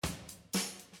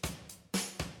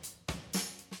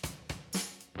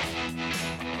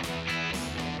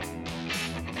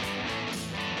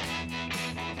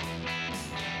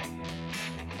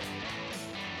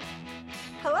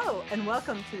Hello, and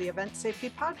welcome to the Event Safety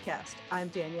Podcast. I'm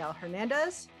Danielle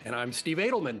Hernandez. And I'm Steve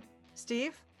Edelman.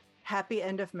 Steve, happy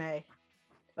end of May.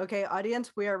 Okay,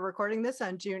 audience, we are recording this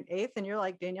on June 8th, and you're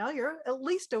like, Danielle, you're at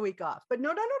least a week off. But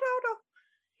no.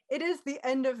 It is the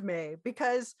end of May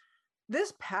because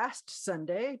this past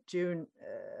Sunday, June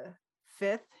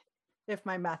 5th, if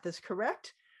my math is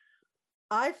correct,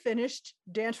 I finished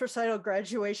dance recital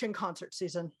graduation concert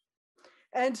season.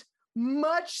 And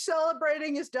much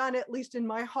celebrating is done, at least in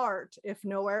my heart, if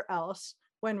nowhere else,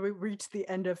 when we reach the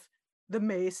end of the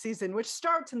May season, which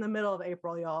starts in the middle of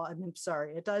April, y'all. I'm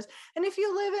sorry, it does. And if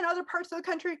you live in other parts of the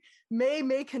country, May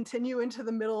may continue into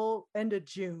the end of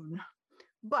June.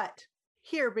 But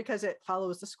here, because it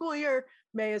follows the school year,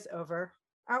 May is over.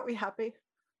 Aren't we happy?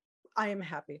 I am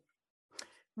happy.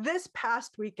 This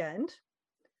past weekend,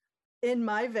 in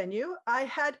my venue, I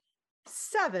had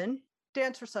 7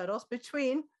 dance recitals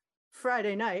between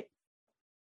Friday night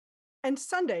and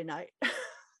Sunday night.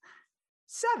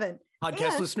 7.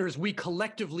 Podcast listeners, we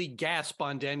collectively gasp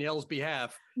on Danielle's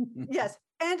behalf. Yes.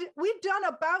 And we've done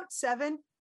about 7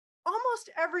 almost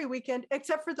every weekend,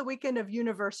 except for the weekend of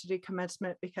university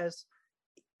commencement, because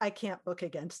I can't book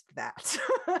against that.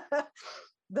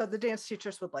 Though the dance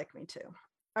teachers would like me to.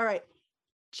 All right.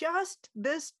 Just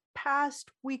this past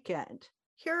weekend,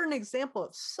 here are an example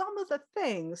of some of the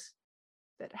things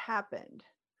that happened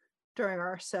during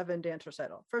our 7 dance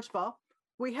recital. First of all,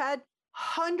 we had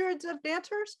hundreds of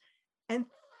dancers and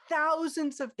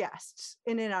thousands of guests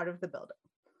in and out of the building.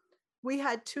 We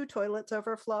had 2 toilets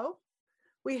overflow.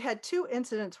 We had 2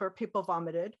 incidents where people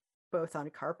vomited, both on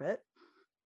carpet.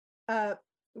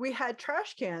 We had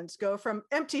trash cans go from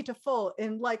empty to full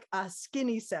in like a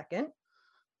skinny second.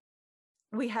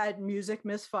 We had music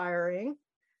misfiring.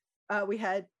 We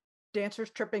had dancers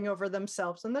tripping over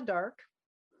themselves in the dark.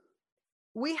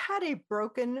 We had a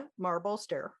broken marble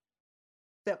stair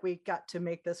that we got to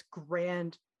make this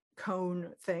grand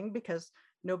cone thing because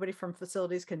nobody from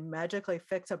facilities can magically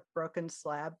fix a broken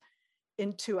slab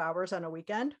in 2 hours on a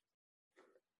weekend,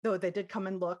 though they did come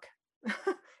and look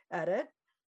at it.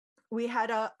 We had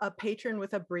a patron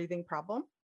with a breathing problem.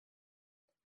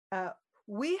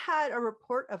 We had a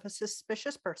report of a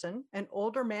suspicious person, an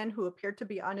older man who appeared to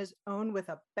be on his own with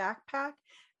a backpack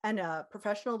and a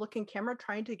professional looking camera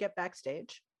trying to get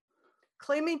backstage,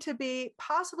 claiming to be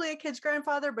possibly a kid's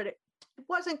grandfather, but it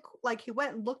wasn't like he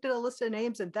went and looked at a list of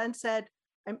names and then said,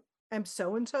 I'm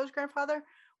so-and-so's grandfather.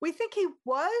 We think he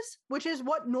was, which is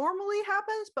what normally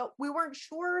happens, but we weren't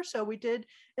sure. So we did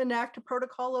enact a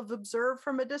protocol of observe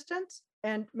from a distance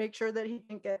and make sure that he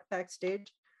didn't get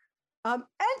backstage. And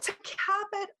to cap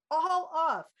it all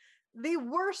off, the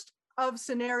worst of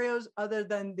scenarios, other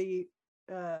than the,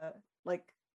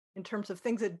 in terms of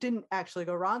things that didn't actually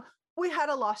go wrong, we had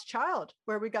a lost child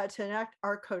where we got to enact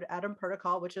our Code Adam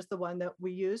protocol, which is the one that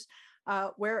we use,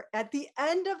 where at the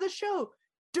end of the show,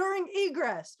 during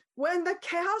egress, when the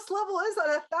chaos level is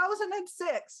at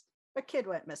 1,006, a kid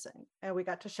went missing. And we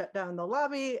got to shut down the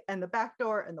lobby and the back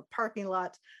door and the parking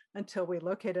lot until we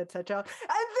located such child.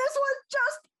 And this was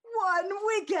just one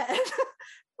weekend.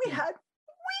 We had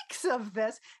weeks of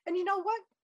this. And you know what?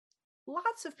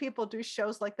 Lots of people do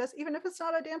shows like this, even if it's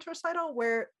not a dance recital,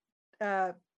 where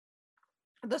the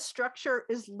structure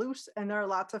is loose and there are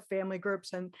lots of family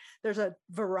groups and there's a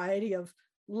variety of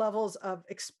levels of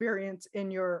experience in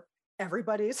your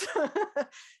everybody's.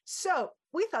 So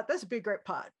we thought this would be a great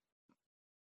pod.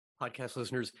 Podcast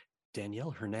listeners,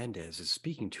 Danielle Hernandez is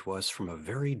speaking to us from a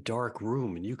very dark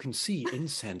room, and you can see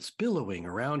incense billowing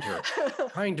around her,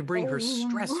 trying to bring her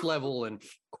stress level and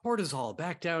cortisol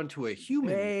back down to a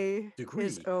human degree.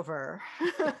 Is over.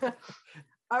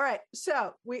 All right,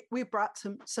 so we brought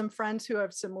some friends who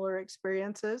have similar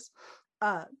experiences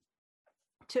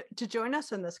to join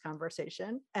us in this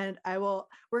conversation, and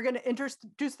we're going to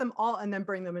introduce them all and then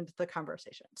bring them into the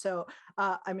conversation. So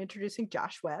I'm introducing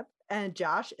Josh Webb, and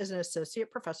Josh is an associate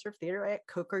professor of theater at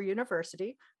Coker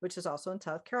University, which is also in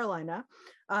South Carolina.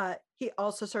 He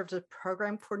also serves as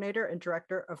program coordinator and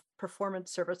director of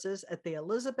performance services at the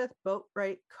Elizabeth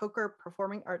Boatwright Coker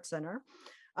Performing Arts Center.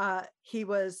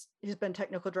 He's been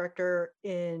technical director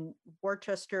in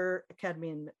Worcester Academy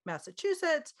in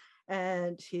Massachusetts,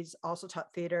 and he's also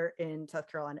taught theater in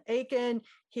South Carolina, Aiken.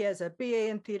 He has a BA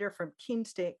in theater from Keene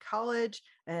State College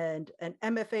and an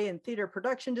MFA in theater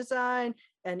production design,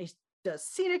 and he does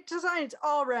scenic design. It's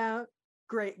all around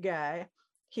great guy.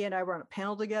 He and I were on a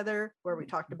panel together where we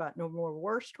talked about no more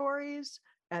war stories,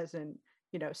 as in,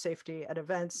 safety at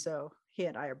events. So he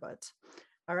and I are buds.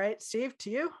 All right, Steve, to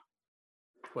you.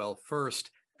 Well,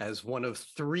 first, as one of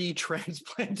 3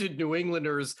 transplanted New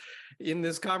Englanders in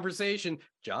this conversation,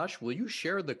 Josh, will you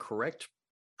share the correct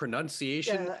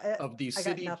pronunciation of the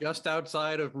city just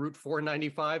outside of Route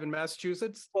 495 in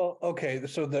Massachusetts? Well, okay,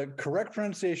 so the correct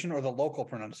pronunciation or the local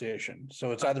pronunciation.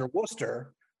 So it's either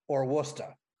Worcester or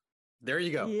Worcester. There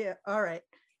you go. Yeah, all right.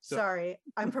 Sorry,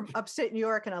 I'm from upstate New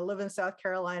York and I live in South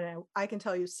Carolina. I can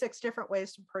tell you 6 different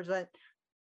ways to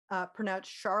pronounce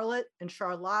Charlotte and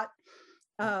Charlotte.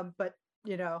 But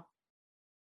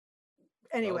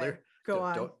anyway, go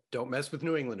on. Don't mess with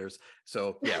New Englanders.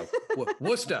 So yeah,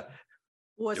 Worcester.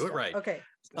 Do it right. Okay,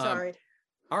 sorry.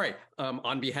 All right.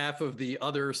 On behalf of the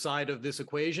other side of this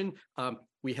equation,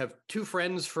 we have 2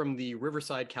 friends from the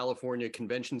Riverside, California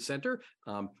Convention Center.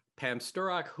 Pam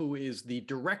Sturrock, who is the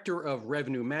Director of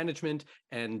Revenue Management,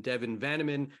 and Devin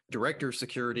Vanaman, Director of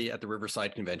Security at the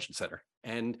Riverside Convention Center.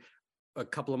 And a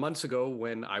couple of months ago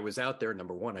when I was out there,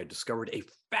 number one, I discovered a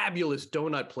fabulous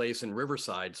donut place in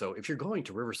Riverside. So if you're going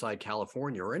to Riverside,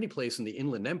 California, or any place in the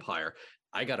Inland Empire,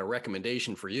 I got a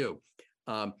recommendation for you.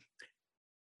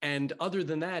 And other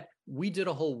than that, we did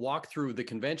a whole walk through the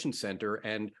convention center,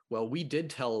 and well, we did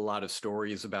tell a lot of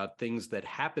stories about things that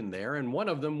happened there. And one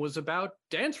of them was about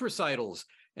dance recitals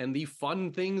and the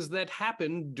fun things that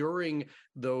happened during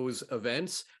those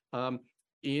events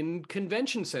in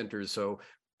convention centers. So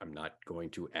I'm not going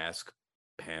to ask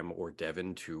Pam or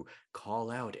Devin to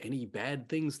call out any bad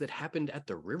things that happened at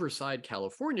the Riverside,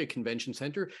 California Convention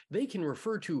Center. They can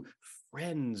refer to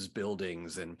friends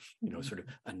buildings and, sort of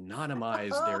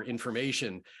anonymize their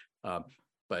information.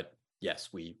 But yes,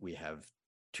 we have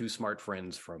 2 smart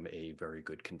friends from a very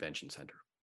good convention center.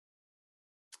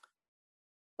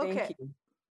 Okay. Thank you.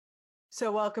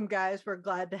 So welcome, guys. We're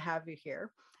glad to have you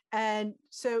here. And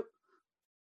so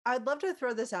I'd love to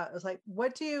throw this out. It's like,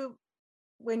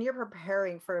 when you're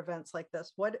preparing for events like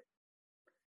this,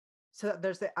 so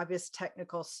there's the obvious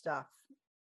technical stuff,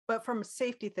 but from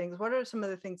safety things, what are some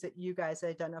of the things that you guys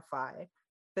identify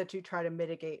that you try to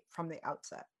mitigate from the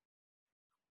outset?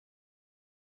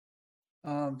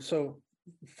 So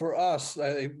for us,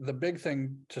 the big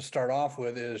thing to start off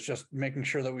with is just making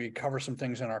sure that we cover some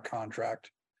things in our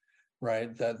contract,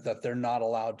 right? That they're not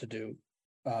allowed to do,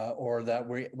 or that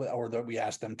we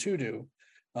ask them to do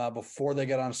before they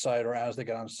get on site or as they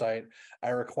get on site. I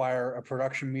require a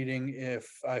production meeting if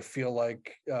I feel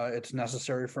like it's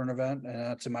necessary for an event, and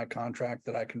that's in my contract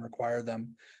that I can require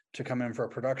them to come in for a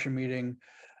production meeting.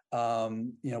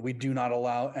 We do not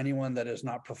allow anyone that is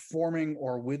not performing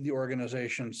or with the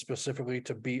organization specifically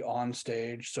to be on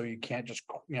stage. So you can't just,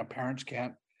 parents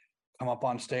can't come up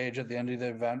on stage at the end of the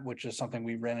event, which is something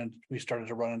we started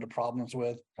to run into problems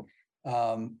with.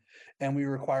 And we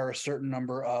require a certain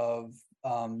number of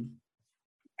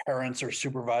parents or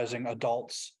supervising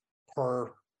adults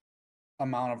per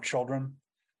amount of children,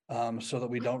 so that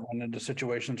we don't run into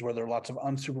situations where there are lots of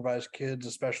unsupervised kids,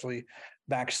 especially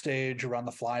backstage around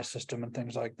the fly system and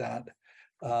things like that.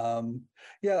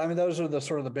 Those are the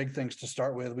sort of the big things to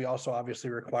start with. We also obviously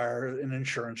require an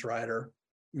insurance rider,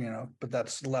 but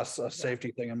that's less a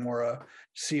safety thing and more a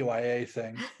CYA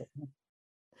thing.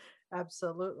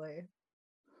 Absolutely.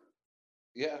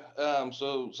 Yeah.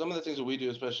 So some of the things that we do,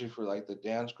 especially for like the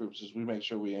dance groups, is we make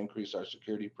sure we increase our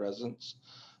security presence.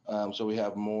 So we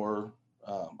have more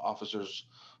officers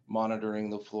monitoring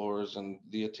the floors and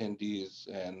the attendees,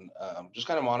 and just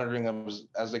kind of monitoring them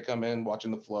as they come in,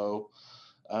 watching the flow.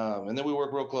 And then we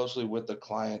work real closely with the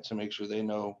client to make sure they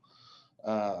know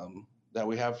that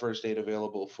we have first aid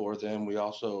available for them. We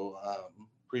also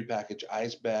prepackage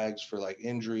ice bags for like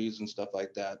injuries and stuff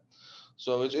like that.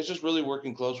 So it's just really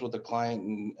working close with the client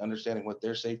and understanding what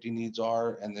their safety needs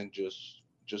are, and then just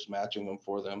matching them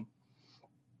for them.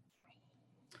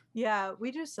 Yeah,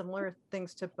 we do similar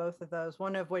things to both of those.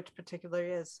 One of which particularly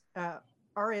is our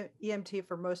EMT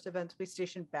for most events, we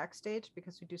station backstage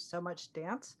because we do so much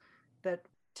dance that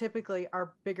typically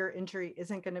our bigger injury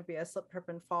isn't going to be a slip, trip,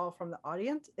 and fall from the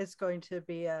audience. It's going to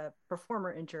be a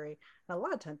performer injury. And a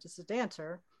lot of times it's a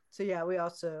dancer. So yeah, we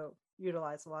also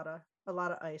utilize a lot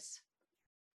of ice.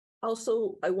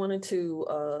 Also, I wanted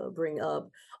to bring up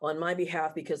on my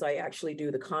behalf, because I actually do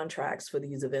the contracts for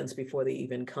these events before they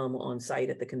even come on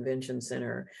site at the convention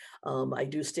center. I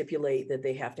do stipulate that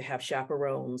they have to have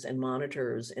chaperones and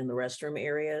monitors in the restroom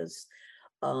areas.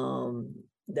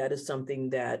 That is something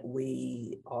that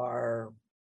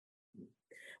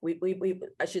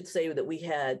I should say that we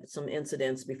had some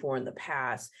incidents before in the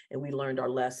past, and we learned our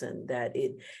lesson that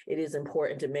it is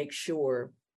important to make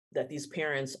sure that these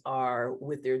parents are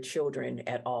with their children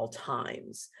at all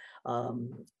times.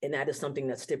 And that is something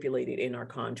that's stipulated in our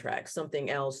contract. Something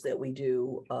else that we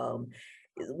do,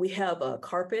 we have a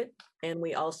carpet, and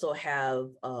we also have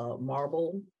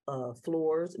marble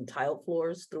floors and tiled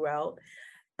floors throughout.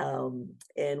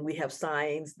 And we have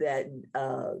signs that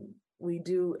we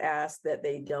do ask that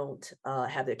they don't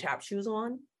have their tap shoes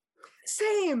on.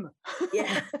 Same.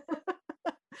 Yeah.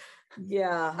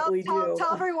 Yeah, we do.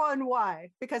 Tell everyone why,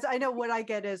 because I know what I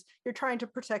get is you're trying to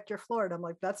protect your floor, and I'm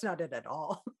like, that's not it at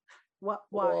all. Why?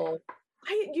 Well,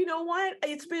 you know what?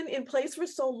 It's been in place for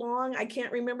so long. I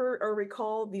can't remember or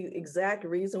recall the exact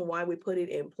reason why we put it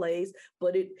in place,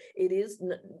 but it is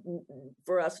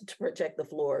for us to protect the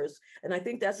floors. And I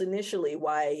think that's initially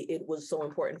why it was so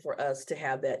important for us to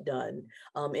have that done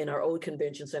in our old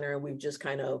convention center. And we've just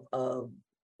kind of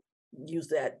use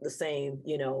that the same,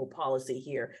 policy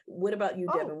here. What about you,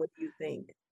 Devin? What do you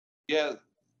think? Yeah,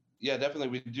 definitely.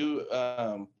 We do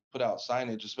put out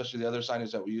signage, especially the other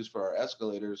signage that we use for our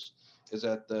escalators, is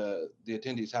that the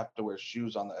attendees have to wear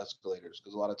shoes on the escalators,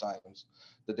 because a lot of times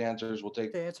the dancers will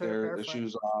take their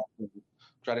shoes off and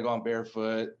try to go on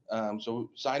barefoot. So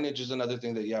signage is another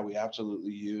thing that, we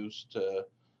absolutely use to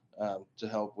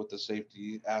help with the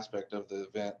safety aspect of the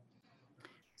event.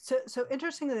 So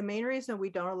interestingly, the main reason we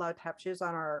don't allow tap shoes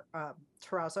on our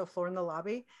terrazzo floor in the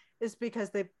lobby is because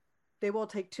they will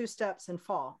take 2 steps and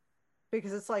fall,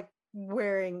 because it's like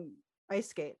wearing ice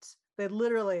skates. They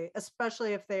literally,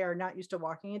 especially if they are not used to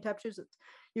walking in tap shoes,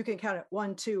 you can count it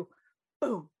 1, 2,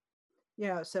 boom.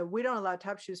 So we don't allow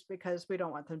tap shoes because we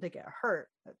don't want them to get hurt.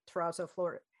 The terrazzo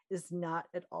floor is not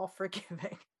at all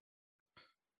forgiving.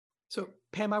 So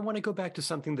Pam, I want to go back to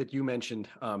something that you mentioned,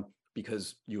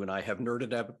 because you and I have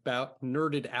nerded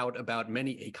out about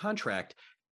many a contract.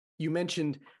 You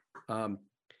mentioned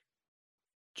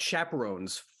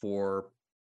chaperones for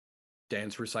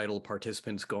dance recital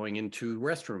participants going into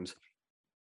restrooms.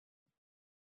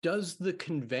 Does the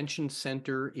convention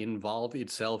center involve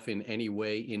itself in any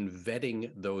way in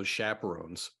vetting those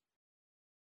chaperones?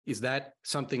 Is that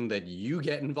something that you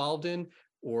get involved in,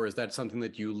 or is that something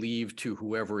that you leave to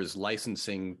whoever is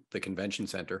licensing the convention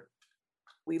center?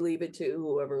 We leave it to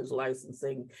whoever is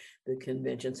licensing the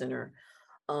convention center.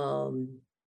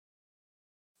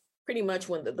 Pretty much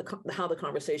when how the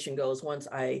conversation goes, once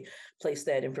I place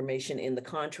that information in the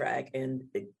contract and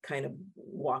kind of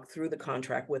walk through the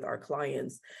contract with our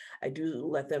clients, I do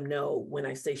let them know when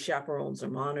I say chaperones or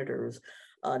monitors,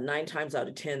 9 times out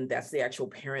of 10, that's the actual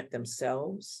parent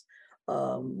themselves,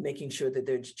 making sure that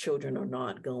their children are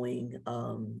not going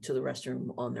to the restroom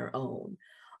on their own.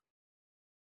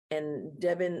 And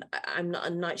Devin,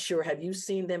 I'm not sure, have you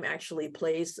seen them actually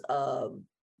place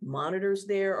monitors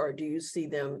there, or do you see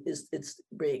them,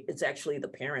 it's actually the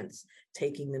parents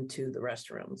taking them to the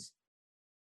restrooms?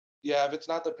 Yeah, if it's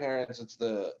not the parents, it's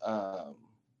the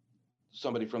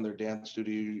somebody from their dance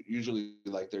studio, usually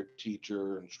like their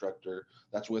teacher, instructor,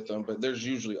 that's with them, but there's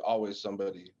usually always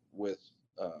somebody with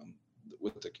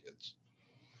the kids.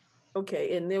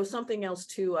 Okay, and there was something else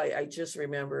too, I just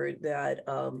remembered that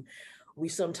we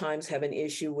sometimes have an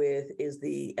issue with is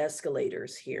the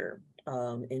escalators here.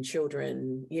 And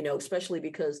children, especially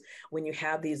because when you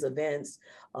have these events,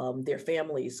 their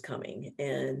families coming,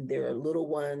 and there are little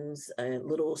ones and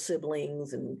little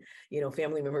siblings and,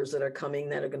 family members that are coming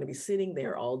that are going to be sitting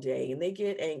there all day, and they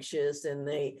get anxious and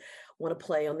they want to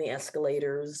play on the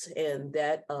escalators. And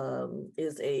that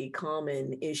is a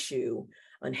common issue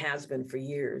and has been for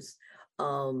years.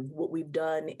 What we've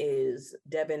done is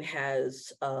Devin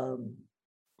has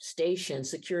stationed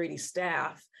security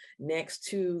staff next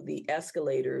to the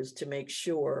escalators to make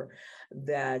sure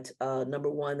that number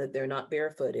one, that they're not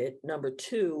barefooted, but number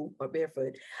two,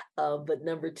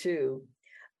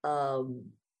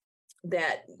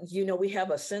 that, we have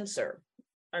a sensor.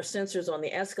 Our sensors on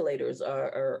the escalators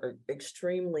are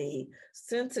extremely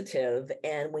sensitive.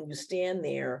 And when you stand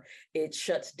there, it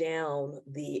shuts down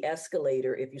the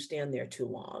escalator if you stand there too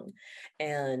long.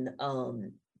 And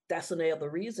that's another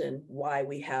reason why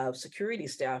we have security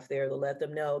staff there to let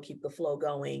them know, keep the flow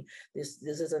going. This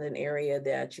isn't an area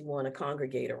that you want to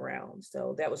congregate around.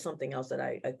 So that was something else that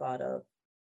I thought of.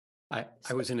 I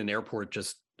was in an airport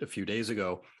just a few days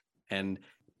ago, and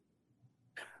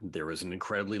there was an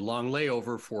incredibly long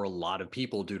layover for a lot of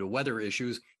people due to weather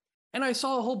issues. And I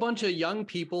saw a whole bunch of young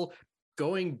people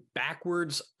going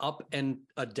backwards up and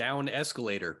a down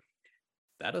escalator.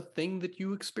 That a thing that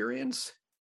you experience?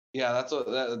 Yeah,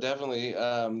 that definitely.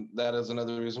 That is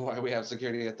another reason why we have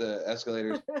security at the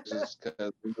escalators, is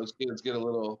because those kids get a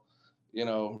little,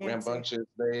 rambunctious.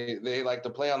 They like to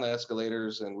play on the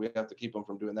escalators, and we have to keep them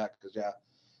from doing that, because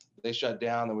they shut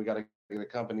down, then we got to get a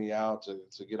company out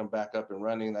to get them back up and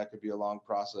running. That could be a long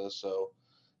process. So,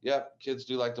 yeah, kids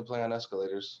do like to play on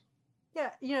escalators.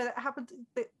 Yeah, that happens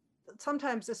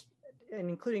sometimes, this, and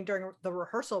including during the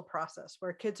rehearsal process,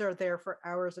 where kids are there for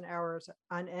hours and hours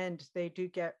on end. They do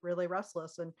get really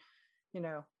restless, and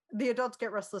the adults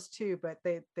get restless too, but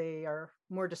they are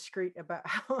more discreet about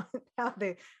how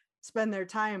they spend their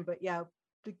time. But yeah,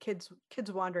 the kids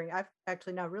wandering. I'm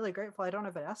actually now really grateful I don't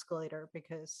have an escalator,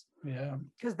 because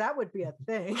that would be a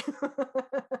thing.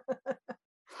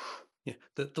 Yeah,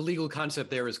 the legal concept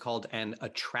there is called an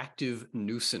attractive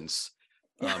nuisance.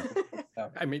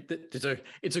 I mean,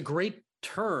 it's a great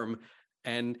term,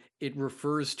 and it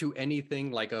refers to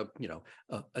anything like a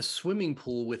swimming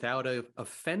pool without a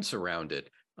fence around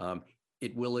it.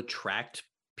 It will attract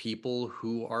people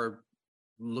who are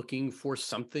looking for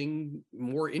something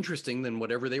more interesting than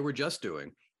whatever they were just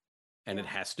doing. And it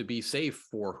has to be safe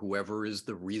for whoever is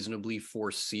the reasonably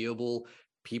foreseeable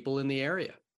people in the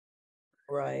area.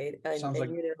 Right.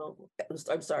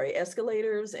 I'm sorry,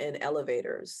 escalators and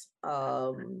elevators.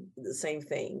 The same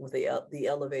thing with the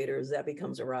elevators, that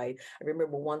becomes a right. I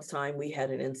remember one time we had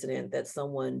an incident that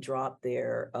someone dropped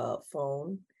their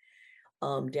phone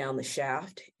down the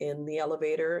shaft in the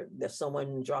elevator. That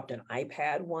someone dropped an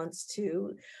iPad once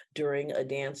too during a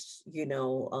dance,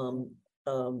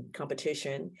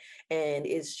 competition. And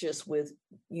it's just with,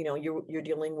 you're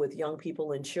dealing with young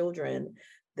people and children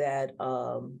that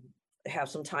have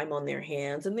some time on their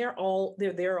hands, and they're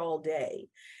there all day.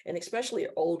 And especially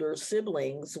older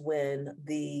siblings, when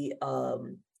the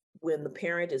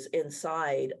parent is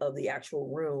inside of the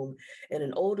actual room, and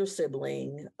an older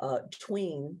sibling,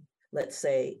 tween, let's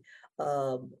say,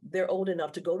 they're old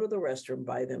enough to go to the restroom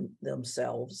by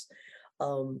themselves,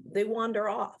 they wander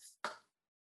off,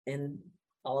 and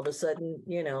all of a sudden,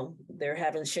 they're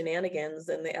having shenanigans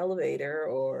in the elevator,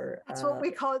 or that's what we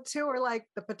call it too. Or like,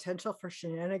 the potential for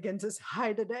shenanigans is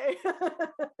high today.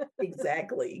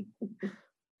 Exactly.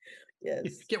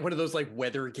 Yes. Get one of those like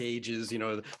weather gauges,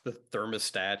 the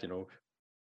thermostat,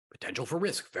 potential for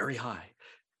risk, very high.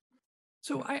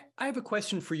 So I have a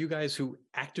question for you guys who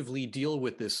actively deal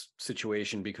with this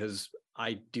situation, because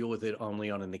I deal with it only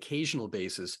on an occasional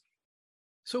basis.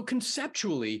 So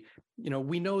conceptually,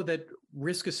 we know that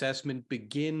risk assessment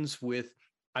begins with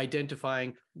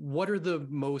identifying what are the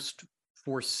most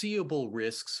foreseeable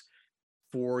risks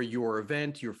for your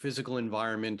event, your physical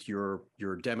environment, your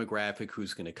demographic,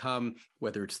 who's going to come,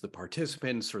 whether it's the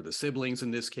participants or the siblings in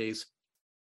this case.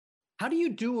 How do you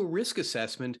do a risk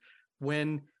assessment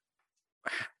when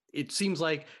it seems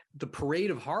like the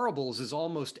parade of horribles is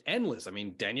almost endless? I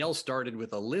mean, Danielle started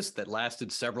with a list that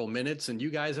lasted several minutes, and you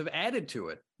guys have added to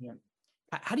it. Yeah.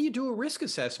 How do you do a risk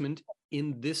assessment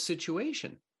in this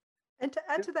situation? And to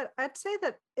add to that, I'd say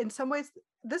that in some ways,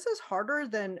 this is harder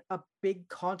than a big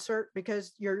concert,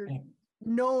 because your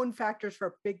known factors for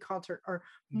a big concert are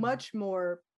much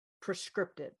more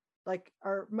prescripted, like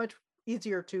are much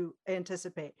easier to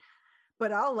anticipate.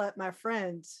 But I'll let my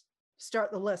friends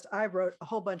start the list. I wrote a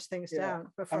whole bunch of things down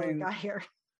before we got here.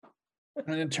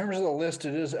 And in terms of the list,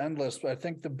 it is endless. But I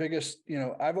think the biggest, I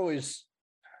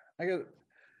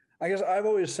guess I've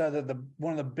always said that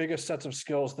one of the biggest sets of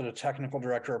skills that a technical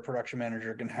director or production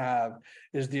manager can have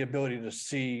is the ability to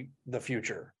see the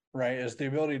future, right? Is the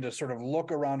ability to sort of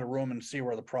look around a room and see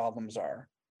where the problems are,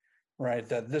 right?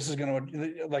 That this is going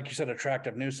to, like you said,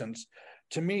 attractive nuisance.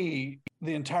 To me,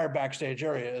 the entire backstage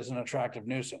area is an attractive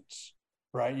nuisance,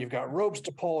 right? You've got ropes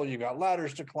to pull, you've got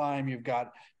ladders to climb, you've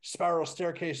got spiral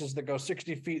staircases that go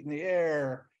 60 feet in the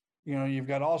air. You've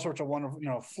got all sorts of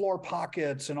wonderful, floor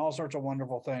pockets and all sorts of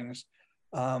wonderful things.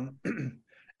 And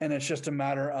it's just a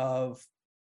matter of,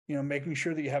 making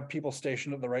sure that you have people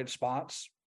stationed at the right spots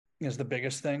is the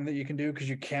biggest thing that you can do, because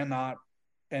you cannot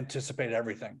anticipate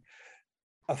everything.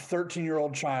 A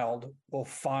 13-year-old child will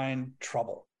find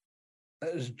trouble.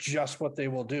 That is just what they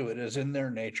will do. It is in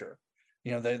their nature.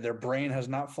 Their brain has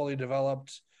not fully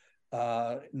developed,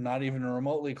 not even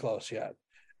remotely close yet.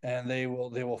 And they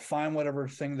will find whatever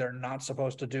thing they're not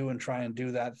supposed to do and try and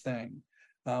do that thing.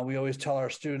 We always tell our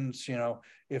students,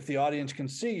 if the audience can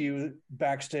see you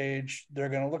backstage, they're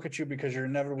going to look at you because you're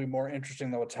inevitably more interesting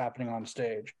than what's happening on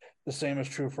stage. The same is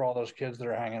true for all those kids that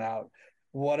are hanging out.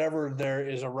 Whatever there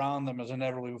is around them is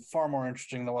inevitably far more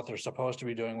interesting than what they're supposed to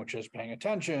be doing, which is paying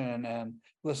attention and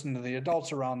listening to the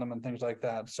adults around them and things like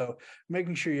that. So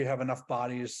making sure you have enough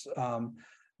bodies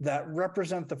that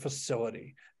represent the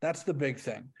facility. That's the big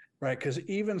thing, right? Because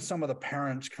even some of the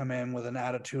parents come in with an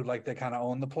attitude like they kind of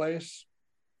own the place,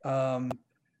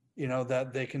 that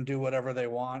they can do whatever they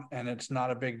want and it's not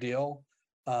a big deal.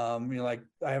 Like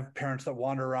I have parents that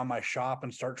wander around my shop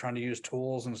and start trying to use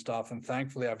tools and stuff. And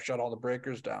thankfully I've shut all the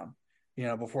breakers down,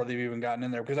 before they've even gotten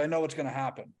in there, because I know what's going to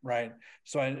happen. Right.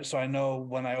 So I know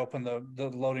when I open the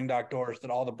loading dock doors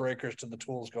that all the breakers to the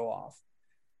tools go off.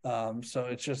 So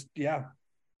it's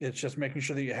just making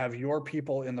sure that you have your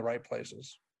people in the right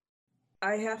places.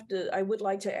 I would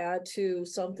like to add to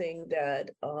something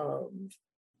that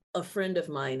a friend of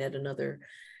mine at another,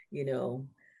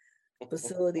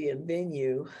 facility and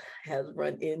venue has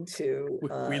run into.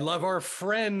 We love our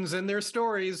friends and their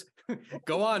stories.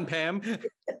 Go on, Pam.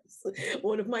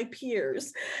 One of my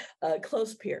peers,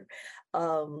 close peer.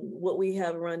 What we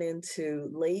have run into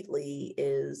lately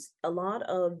is a lot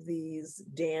of these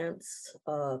dance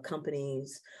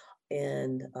companies,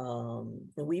 and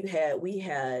we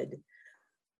had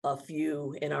a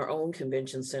few in our own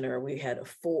convention center. We had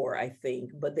 4, I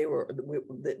think, but they were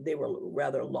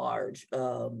rather large.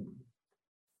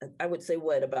 I would say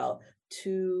about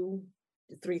 2,000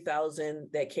 to 3,000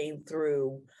 that came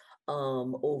through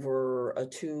over a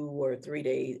 2 or 3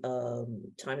 day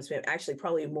time span. Actually,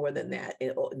 probably more than that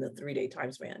in the 3 day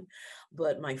time span.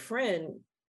 But my friend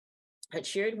had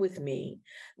shared with me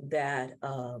that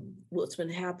what's been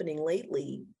happening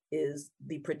lately is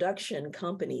the production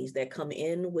companies that come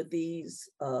in with these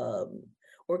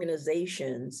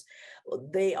organizations,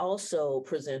 they also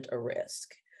present a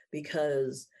risk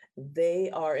because they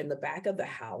are in the back of the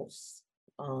house.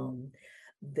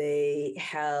 They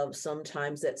have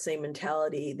sometimes that same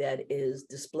mentality that is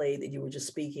displayed that you were just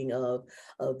speaking of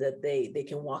that they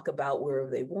can walk about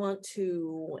wherever they want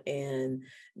to, and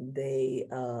they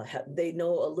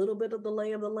know a little bit of the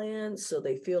lay of the land, so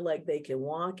they feel like they can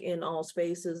walk in all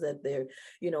spaces that they're,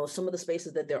 some of the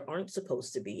spaces that they aren't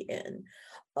supposed to be in.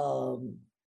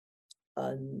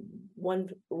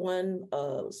 One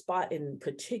spot in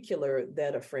particular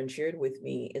that a friend shared with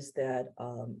me is that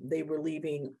they were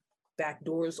leaving back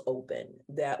doors open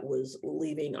that was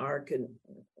leaving an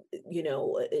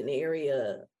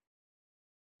area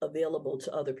available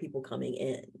to other people coming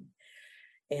in.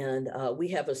 And we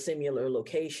have a similar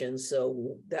location,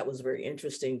 so that was very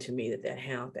interesting to me that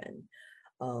happened.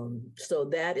 So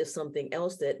that is something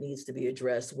else that needs to be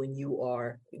addressed when you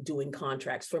are doing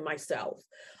contracts. For myself,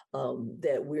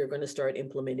 that we're going to start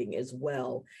implementing as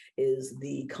well is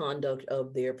the conduct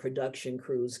of their production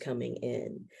crews coming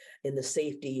in the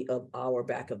safety of our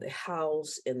back of the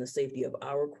house, in the safety of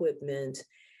our equipment,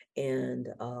 and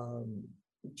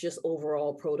just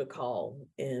overall protocol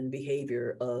and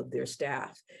behavior of their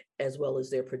staff, as well as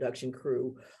their production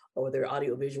crew or their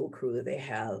audiovisual crew that they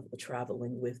have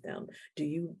traveling with them. Do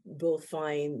you both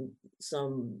find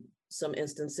some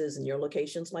instances in your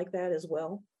locations like that as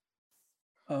well?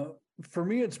 For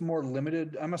me, it's more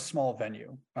limited. I'm a small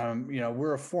venue.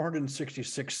 We're a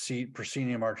 466 seat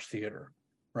proscenium arch theater,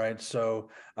 right? So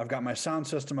I've got my sound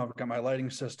system, I've got my lighting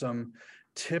system.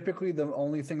 Typically, the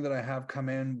only thing that I have come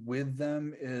in with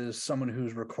them is someone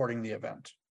who's recording the event.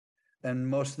 And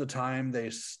most of the time they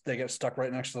get stuck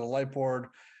right next to the light board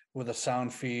with a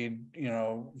sound feed,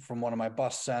 from one of my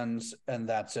bus sends, and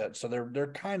that's it. So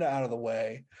they're kind of out of the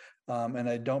way, and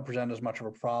they don't present as much of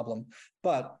a problem.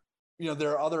 But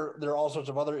there are all sorts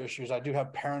of other issues. I do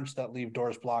have parents that leave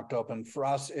doors blocked open. For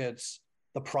us, it's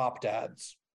the prop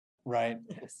dads, right?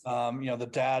 Yes. The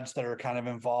dads that are kind of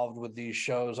involved with these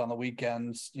shows on the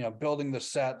weekends, building the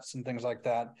sets and things like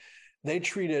that. They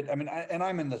treat it, I'm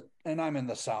in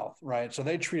the South, right? So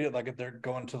they treat it like if they're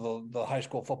going to the high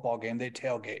school football game, they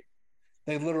tailgate.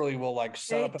 They literally will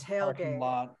set up a parking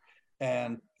lot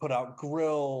and put out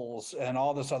grills and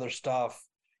all this other stuff,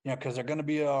 because they're going to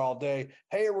be there all day.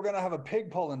 Hey, we're going to have a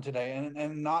pig pulling today,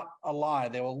 and not a lie,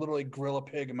 they will literally grill a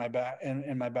pig in my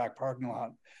back parking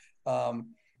lot,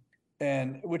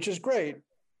 and which is great.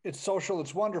 It's social,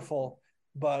 it's wonderful.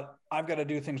 But I've got to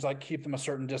do things like keep them a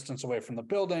certain distance away from the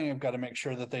building. I've got to make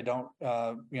sure that they don't,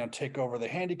 take over the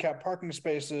handicap parking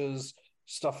spaces,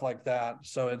 stuff like that.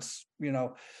 So it's,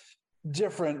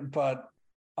 different, but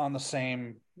on the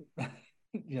same,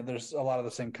 there's a lot of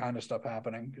the same kind of stuff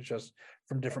happening. It's just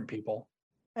from different people.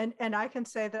 And I can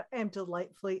say that I am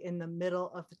delightfully in the middle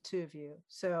of the two of you.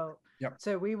 So, Yep.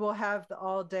 So we will have the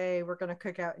all day, we're going to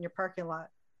cook out in your parking lot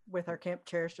with our camp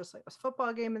chairs, just like this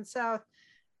football game in South.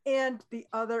 And the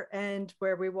other end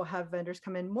where we will have vendors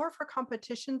come in more for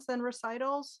competitions than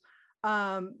recitals,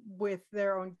 with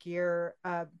their own gear.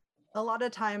 A lot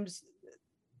of times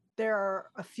there are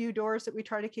a few doors that we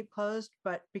try to keep closed,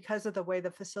 but because of the way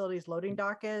the facility's loading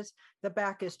dock is, the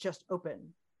back is just open.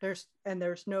 There's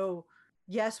no,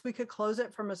 yes, we could close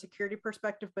it from a security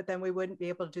perspective, but then we wouldn't be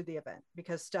able to do the event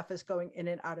because stuff is going in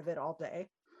and out of it all day.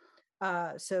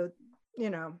 So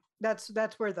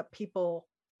that's where the people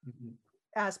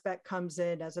aspect comes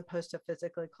in, as opposed to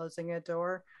physically closing a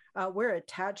door. We're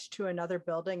attached to another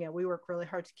building, and we work really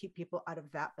hard to keep people out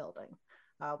of that building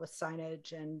with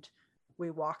signage, and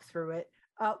we walk through it.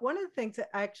 One of the things that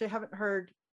I actually haven't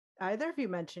heard either of you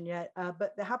mention yet,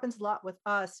 but that happens a lot with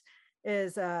us,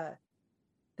 is the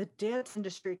dance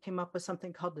industry came up with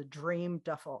something called the Dream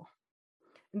Duffel.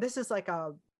 And this is like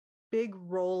a big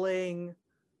rolling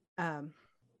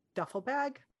duffel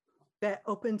bag that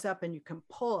opens up and you can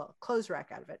pull a clothes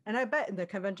rack out of it. And I bet in the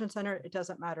convention center, it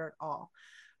doesn't matter at all.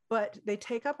 But they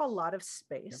take up a lot of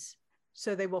space. Yep.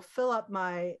 So they will fill up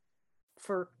my,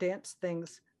 for dance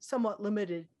things, somewhat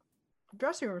limited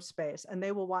dressing room space, and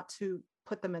they will want to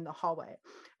put them in the hallway.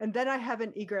 And then I have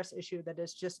an egress issue that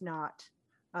is just not.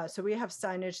 So we have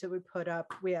signage that we put up.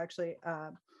 We actually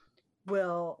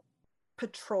will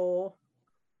patrol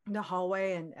the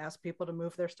hallway and ask people to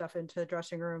move their stuff into the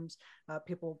dressing rooms.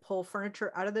 People will pull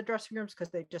furniture out of the dressing rooms because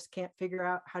they just can't figure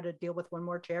out how to deal with one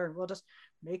more chair, and we'll just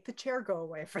make the chair go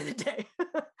away for the day.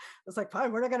 It's like,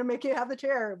 fine, we're not going to make you have the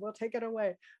chair. We'll take it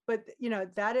away. But,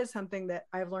 that is something that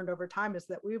I've learned over time, is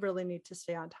that we really need to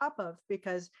stay on top of,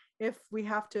 because if we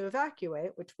have to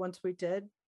evacuate, which once we did,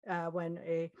 when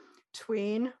a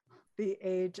tween, the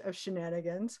age of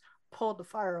shenanigans, pulled the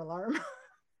fire alarm,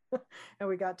 and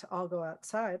we got to all go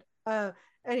outside.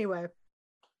 Anyway,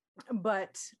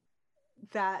 but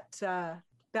that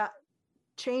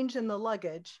change in the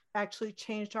luggage actually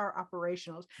changed our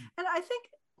operationals. And I think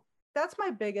that's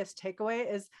my biggest takeaway,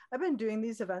 is I've been doing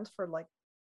these events for like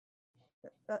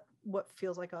what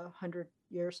feels like 100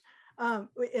 years.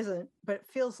 It isn't, but it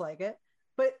feels like it.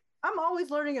 But I'm always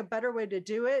learning a better way to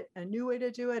do it, a new way to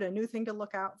do it, a new thing to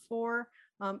look out for.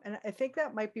 And I think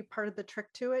that might be part of the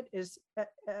trick to it, is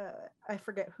I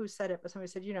forget who said it, but somebody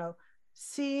said,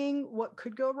 seeing what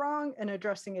could go wrong and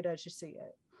addressing it as you see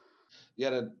it.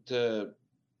 Yeah, to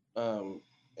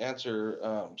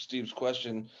answer Steve's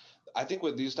question, I think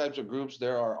with these types of groups,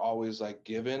 there are always like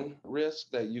given risks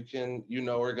that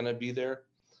are going to be there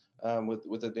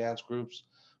with the dance groups.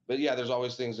 But yeah, there's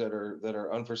always things that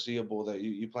are unforeseeable that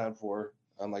you plan for.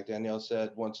 Like Danielle said,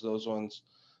 once those ones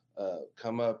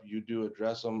come up, you do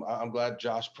address them. I'm glad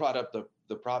Josh brought up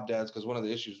the prop dads, because one of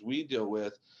the issues we deal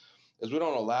with is we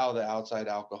don't allow the outside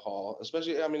alcohol,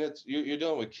 especially, you're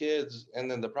dealing with kids,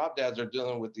 and then the prop dads are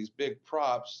dealing with these big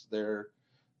props. They're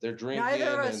drinking.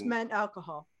 Neither of us meant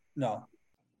alcohol. No.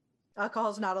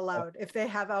 Alcohol's not allowed. If they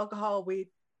have alcohol, we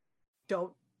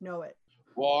don't know it.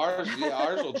 Well, ours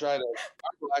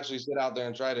will actually sit out there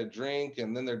and try to drink,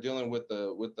 and then they're dealing with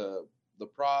the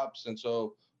props, and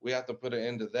so we have to put an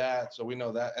end to that. So we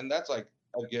know that, and that's like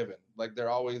a given. Like they're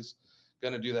always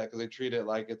going to do that because they treat it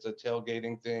like it's a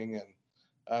tailgating thing,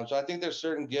 and so I think there's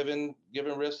certain given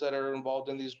risks that are involved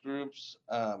in these groups,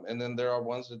 and then there are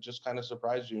ones that just kind of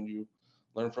surprise you, and you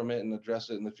learn from it and address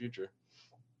it in the future.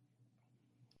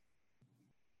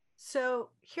 So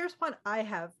here's one I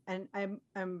have, and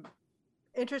I'm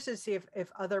interested to see if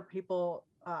other people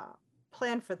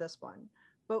plan for this one.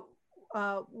 But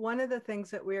one of the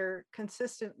things that we're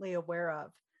consistently aware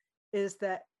of is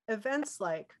that events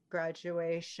like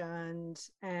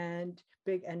graduations and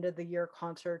big end of the year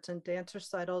concerts and dance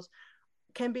recitals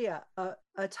can be a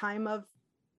time of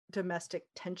domestic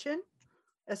tension,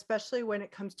 especially when it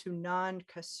comes to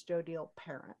non-custodial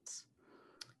parents.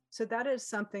 So that is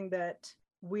something that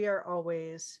we are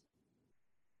always,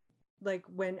 like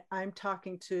when I'm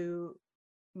talking to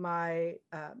my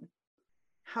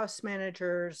house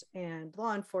managers and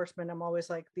law enforcement, I'm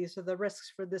always like, these are the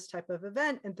risks for this type of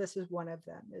event, and this is one of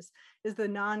them, is the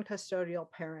non-custodial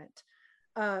parent.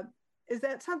 Is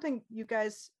that something you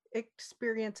guys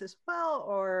experience as well,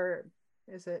 or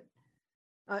is it?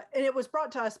 And it was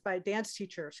brought to us by dance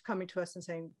teachers coming to us and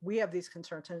saying, we have these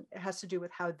concerns, and it has to do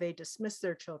with how they dismiss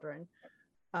their children,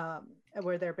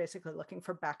 where they're basically looking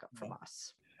for backup from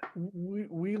us.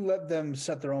 We let them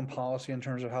set their own policy in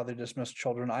terms of how they dismiss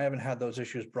children. I haven't had those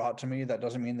issues brought to me. That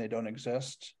doesn't mean they don't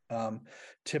exist.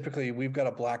 Typically, we've got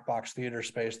a black box theater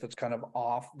space that's kind of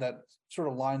off, that sort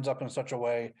of lines up in such a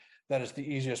way that it's the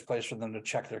easiest place for them to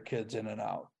check their kids in and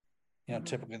out.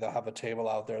 Typically they'll have a table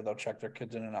out there. They'll check their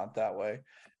kids in and out that way.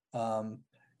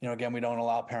 Again, we don't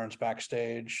allow parents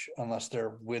backstage unless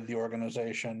they're with the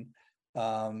organization. We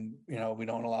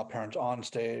don't allow parents on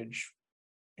stage.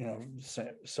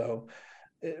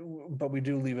 But we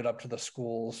do leave it up to the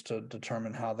schools to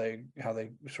determine how they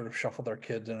sort of shuffle their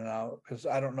kids in and out, because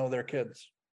I don't know their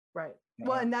kids. Right.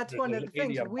 Well, and that's one of the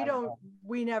things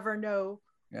we never know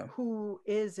who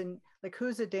is, and like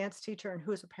who's a dance teacher and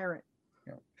who's a parent.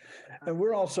 And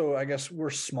we're also, I guess, we're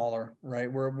smaller,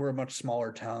 right? We're a much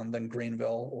smaller town than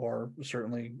Greenville, or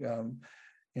certainly,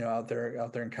 out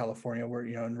there in California. We're,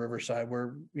 in Riverside,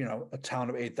 we're, a town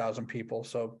of 8,000 people.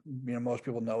 So, most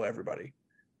people know everybody.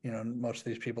 Most of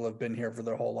these people have been here for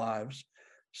their whole lives.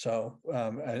 So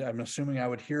I'm assuming I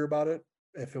would hear about it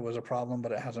if it was a problem,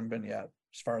 but it hasn't been yet,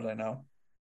 as far as I know.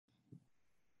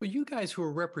 Well, you guys who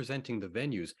are representing the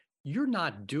venues, you're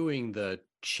not doing the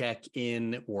check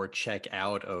in or check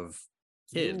out of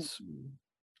kids.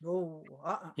 No.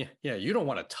 Yeah. You don't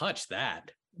want to touch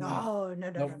that. No.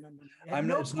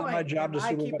 It's not my job to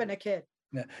supervise. Keeping a kid.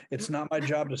 Yeah, it's not my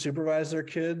job to supervise their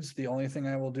kids. The only thing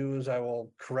I will do is I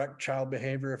will correct child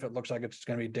behavior if it looks like it's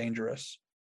going to be dangerous.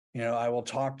 I will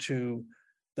talk to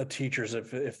the teachers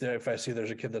if I see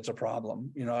there's a kid that's a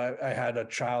problem. I had a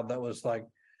child that was like,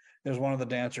 it was one of the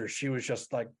dancers. She was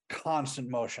just like constant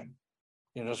motion,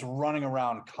 just running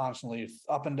around constantly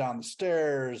up and down the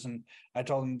stairs. And I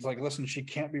told him, like, listen, she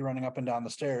can't be running up and down the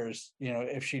stairs.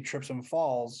 If she trips and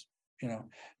falls,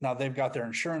 now they've got their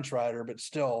insurance rider, but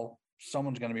still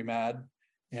someone's going to be mad,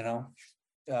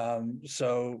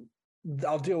 so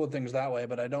I'll deal with things that way,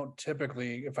 but I don't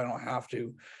typically, if I don't have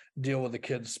to, deal with the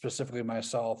kids specifically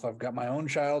myself. I've got my own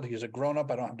child. He's a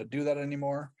grown-up. I don't have to do that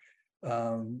anymore.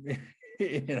 And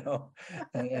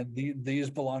these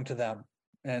belong to them.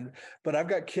 But I've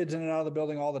got kids in and out of the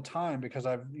building all the time because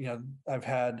I've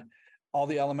had all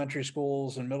the elementary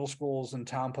schools and middle schools in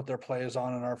town put their plays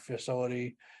on in our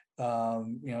facility.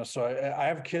 So I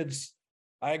have kids.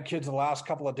 I had kids the last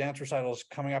couple of dance recitals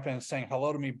coming up and saying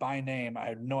hello to me by name. I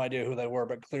had no idea who they were,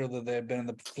 but clearly they had been in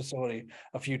the facility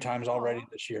a few times already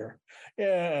this year.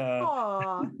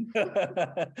 Yeah.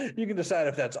 You can decide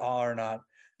if that's awe or not.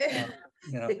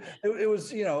 It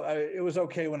was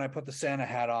okay when I put the Santa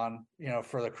hat on,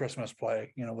 for the Christmas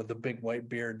play, with the big white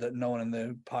beard that no one in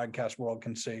the podcast world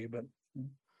can see. But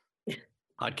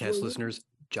podcast listeners,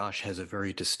 Josh has a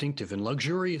very distinctive and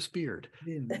luxurious beard.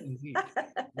 Indeed.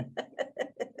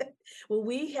 Well,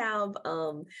 we have,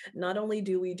 not only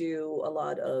do we do a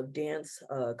lot of dance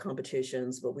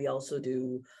competitions, but we also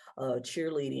do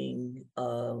cheerleading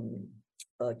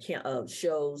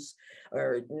shows,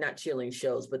 or not cheerleading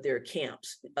shows, but they're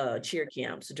camps, cheer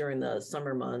camps during the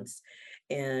summer months.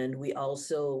 And we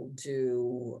also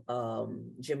do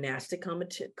gymnastic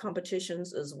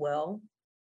competitions as well,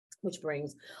 which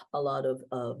brings a lot of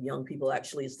young people.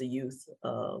 Actually, it's the youth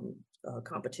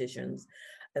competitions,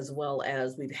 as well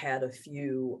as we've had a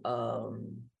few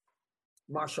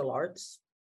martial arts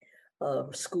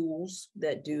schools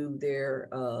that do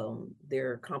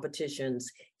their competitions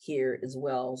here as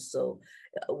well. So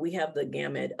we have the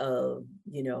gamut of,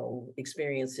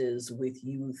 experiences with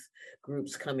youth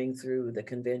groups coming through the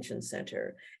convention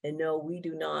center. And no, we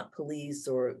do not police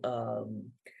or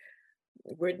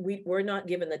we're not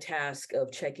given the task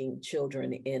of checking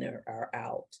children in or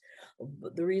out.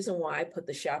 The reason why I put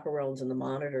the chaperones and the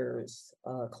monitors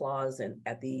clause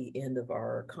at the end of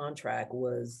our contract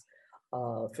was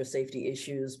for safety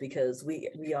issues, because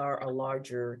we are a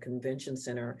larger convention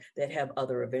center that have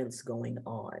other events going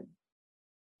on.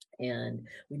 And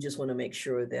we just want to make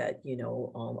sure that,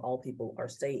 all people are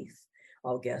safe,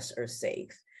 all guests are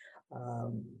safe.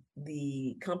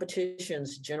 The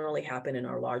competitions generally happen in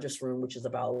our largest room, which is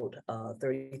about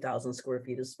 30,000 square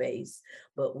feet of space,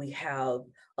 but we have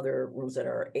other rooms that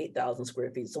are 8,000 square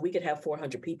feet. So we could have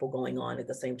 400 people going on at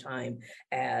the same time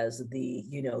as the,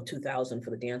 2,000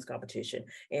 for the dance competition.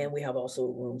 And we have also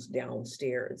rooms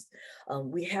downstairs. Have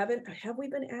we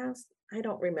been asked? I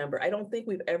don't remember. I don't think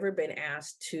we've ever been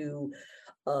asked to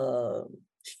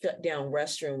shut down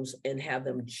restrooms and have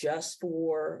them just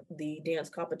for the dance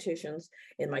competitions.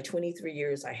 In my 23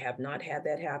 years, I have not had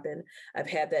that happen. I've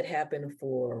had that happen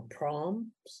for proms,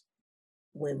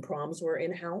 when proms were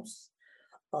in-house.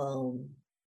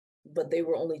 But they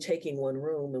were only taking one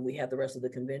room and we had the rest of the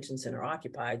convention center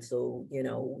occupied. So,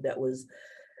 that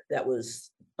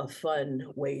was a fun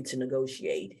way to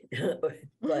negotiate.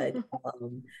 But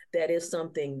that is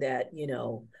something that,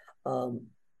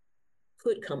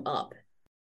 could come up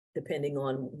depending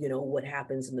on, what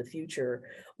happens in the future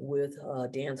with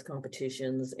dance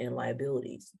competitions and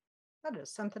liabilities. That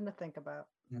is something to think about.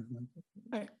 Mm-hmm.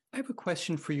 I have a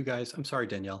question for you guys. I'm sorry,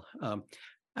 Danielle.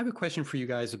 I have a question for you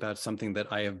guys about something that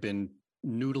I have been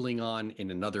noodling on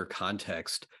in another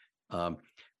context,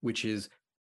 which is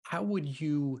how would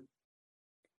you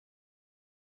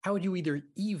either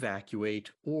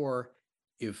evacuate, or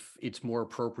if it's more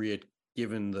appropriate,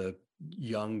 given the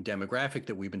young demographic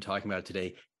that we've been talking about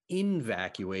today,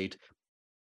 evacuate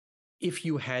if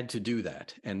you had to do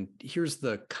that? And here's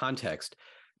the context.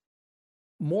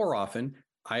 More often,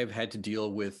 I've had to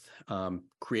deal with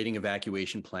creating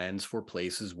evacuation plans for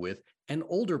places with an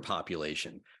older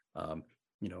population,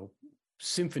 you know,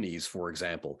 symphonies, for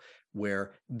example,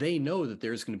 where they know that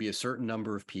there's going to be a certain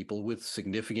number of people with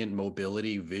significant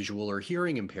mobility, visual, or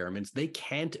hearing impairments. They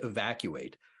can't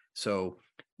evacuate. So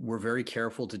we're very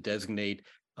careful to designate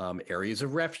areas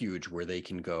of refuge where they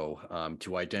can go,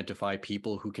 to identify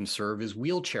people who can serve as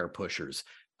wheelchair pushers,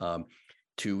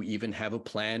 to even have a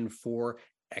plan for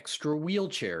extra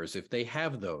wheelchairs if they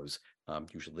have those.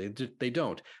 Usually they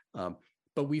don't.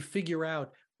 But we figure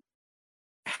out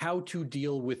how to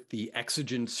deal with the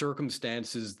exigent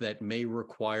circumstances that may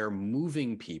require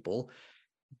moving people,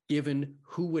 given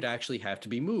who would actually have to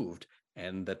be moved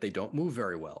and that they don't move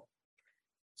very well.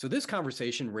 So this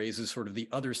conversation raises sort of the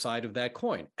other side of that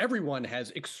coin. Everyone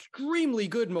has extremely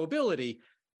good mobility,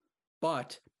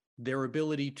 but their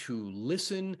ability to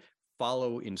listen,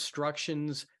 follow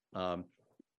instructions,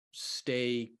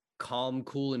 stay calm,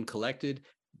 cool, and collected,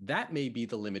 that may be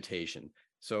the limitation.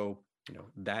 So,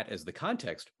 that as the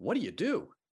context, what do you do?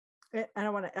 And I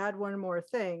want to add one more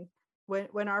thing.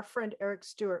 When our friend Eric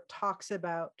Stewart talks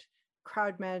about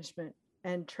crowd management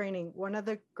and training, one of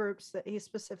the groups that he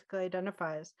specifically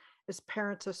identifies is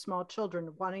parents of small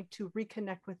children wanting to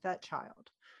reconnect with that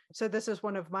child. So this is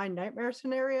one of my nightmare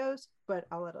scenarios, but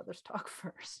I'll let others talk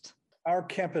first. Our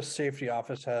campus safety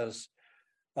office has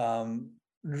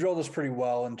drilled us pretty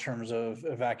well in terms of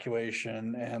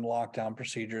evacuation and lockdown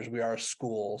procedures. We are a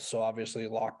school, so obviously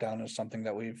lockdown is something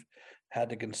that we've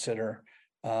had to consider.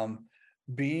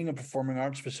 Being a performing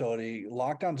arts facility,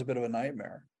 lockdown's a bit of a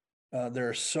nightmare. There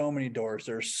are so many doors,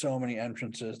 there are so many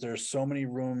entrances, there's so many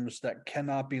rooms that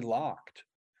cannot be locked,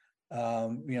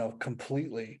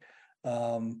 completely.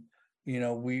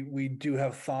 We do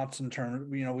have thoughts in terms,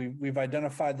 we've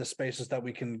identified the spaces that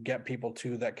we can get people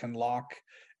to that can lock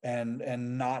and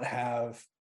not have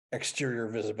exterior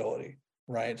visibility,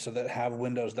 right? So that have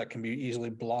windows that can be easily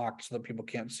blocked so that people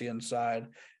can't see inside,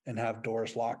 and have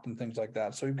doors locked and things like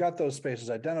that. So we've got those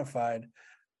spaces identified.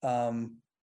 I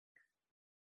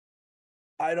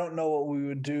don't know what we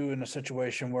would do in a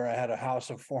situation where I had a house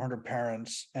of 400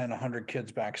 parents and 100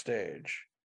 kids backstage,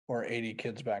 or 80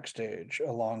 kids backstage,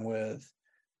 along with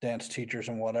dance teachers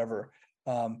and whatever.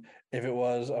 If it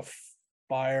was a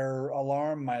fire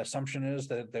alarm, my assumption is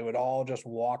that they would all just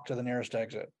walk to the nearest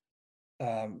exit.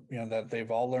 That they've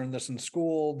all learned this in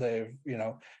school.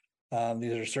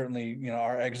 These are certainly,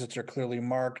 our exits are clearly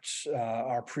marked.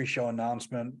 Our pre-show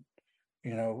announcement,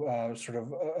 sort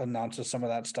of announces some of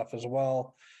that stuff as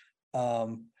well.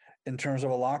 In terms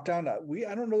of a lockdown,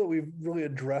 I don't know that we've really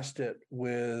addressed it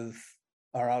with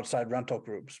our outside rental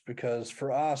groups, because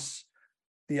for us,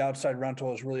 the outside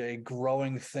rental is really a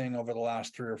growing thing over the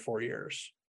last 3 or 4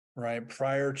 years, right?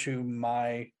 Prior to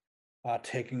my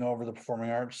taking over the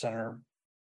Performing Arts Center,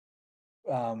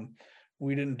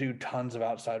 we didn't do tons of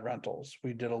outside rentals.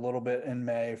 We did a little bit in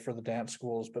May for the dance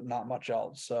schools, but not much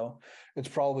else. So it's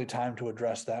probably time to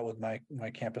address that with my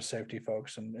campus safety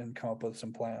folks and come up with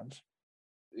some plans.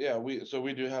 Yeah,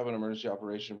 we do have an emergency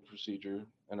operation procedure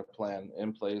and a plan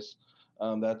in place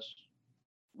that's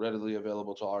readily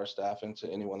available to our staff and to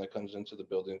anyone that comes into the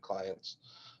building, clients.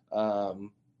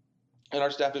 And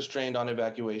our staff is trained on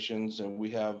evacuations, and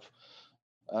we have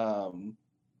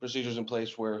procedures in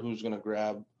place where who's going to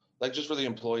grab, like just for the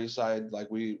employee side,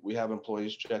 like we have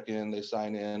employees check in, they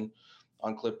sign in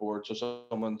on clipboards. So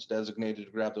someone's designated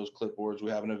to grab those clipboards.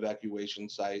 We have an evacuation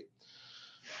site.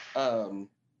 So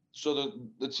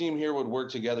the team here would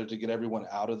work together to get everyone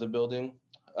out of the building.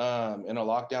 In a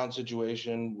lockdown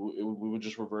situation, we would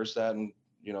just reverse that and,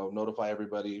 notify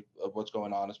everybody of what's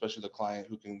going on, especially the client,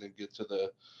 who can then get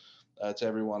to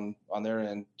everyone on their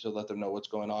end to let them know what's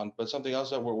going on. But something else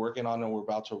that we're working on and we're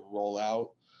about to roll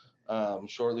out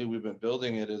shortly, we've been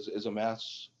building it, is a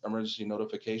mass emergency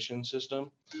notification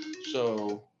system.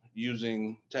 So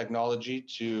using technology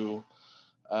to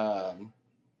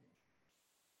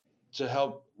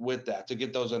help with that, to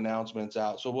get those announcements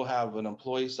out. So we'll have an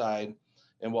employee side,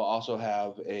 and we'll also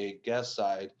have a guest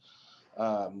side.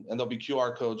 And there'll be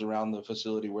QR codes around the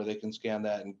facility where they can scan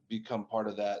that and become part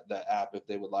of that app if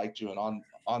they would like to. And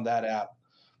on that app,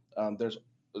 there's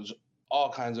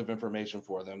all kinds of information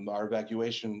for them: our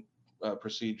evacuation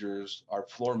procedures, our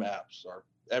floor maps, our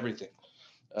everything,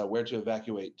 where to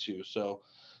evacuate to. So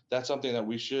that's something that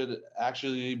we should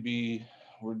actually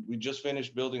we just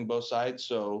finished building both sides,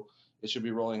 so it should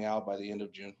be rolling out by the end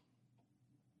of June.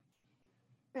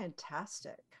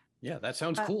 Fantastic. Yeah, that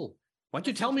sounds cool. Why don't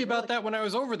you that tell me sounds about really that when I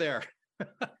was over there?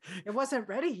 It wasn't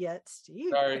ready yet, Steve.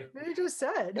 Sorry. You just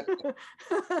said.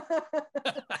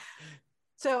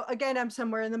 So again, I'm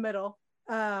somewhere in the middle.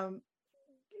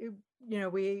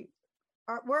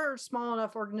 we're a small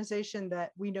enough organization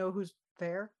that we know who's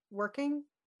there working.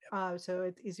 So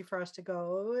it's easy for us to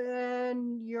go,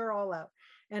 and you're all out.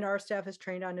 And our staff is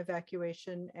trained on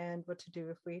evacuation and what to do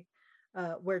if we,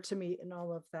 where to meet and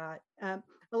all of that.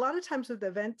 A lot of times with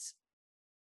events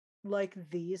like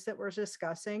these that we're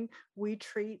discussing, we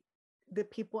treat the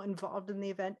people involved in the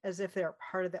event as if they're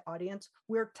part of the audience.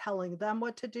 We're telling them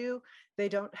what to do. They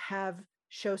don't have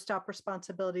show-stop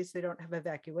responsibilities. They don't have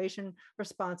evacuation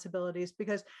responsibilities,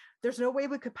 because there's no way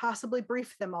we could possibly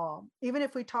brief them all. Even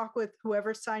if we talk with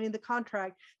whoever's signing the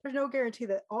contract, there's no guarantee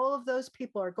that all of those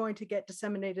people are going to get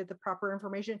disseminated the proper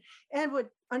information and would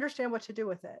understand what to do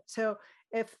with it. So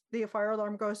if the fire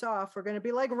alarm goes off, we're going to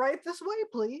be like, right this way,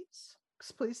 please.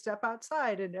 Please step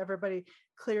outside, and everybody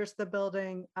clears the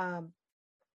building. And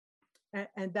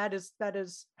that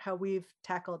is how we've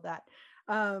tackled that.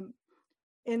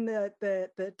 In the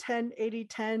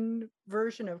 10-80-10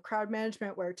 version of crowd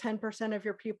management, where 10% of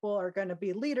your people are going to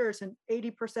be leaders and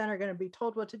 80% are going to be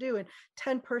told what to do, and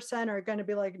 10% are going to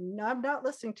be like, no, I'm not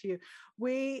listening to you.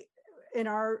 We, in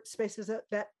our spaces,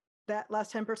 that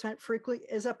last 10% frequently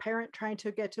is a parent trying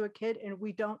to get to a kid, and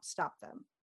we don't stop them.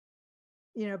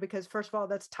 Because first of all,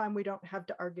 that's time we don't have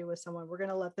to argue with someone. We're going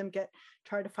to let them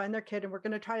try to find their kid, and we're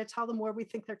going to try to tell them where we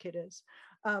think their kid is.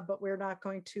 But we're not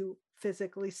going to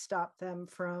physically stop them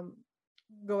from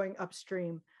going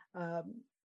upstream.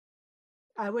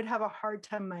 I would have a hard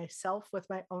time myself with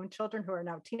my own children who are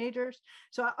now teenagers.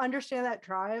 So I understand that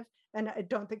drive, and I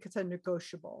don't think it's a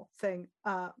negotiable thing.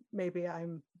 Maybe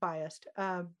I'm biased,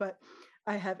 but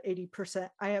I have 80%.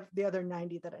 I have the other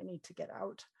 90 that I need to get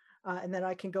out. And then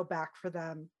I can go back for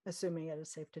them, assuming it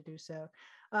is safe to do so.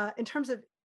 In terms of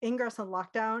ingress and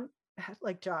lockdown,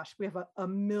 like Josh, we have a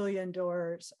million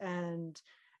doors, and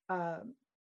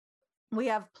we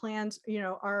have plans.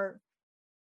 Our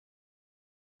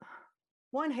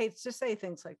one hates to say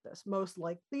things like this. Most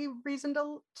likely reason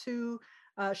to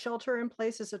shelter in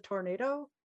place is a tornado,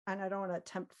 and I don't want to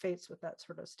tempt fates with that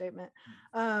sort of statement.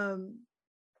 And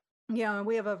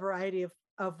we have a variety of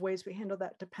ways we handle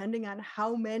that, depending on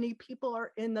how many people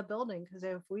are in the building. Because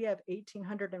if we have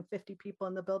 1,850 people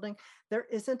in the building, there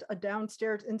isn't a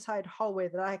downstairs inside hallway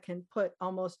that I can put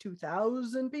almost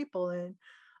 2,000 people in.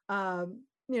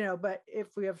 But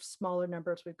if we have smaller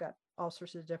numbers, we've got all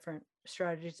sorts of different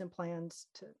strategies and plans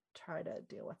to try to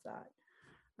deal with that.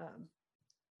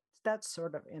 That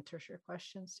sort of answers your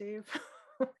question, Steve.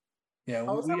 Yeah,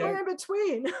 somewhere in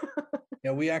between.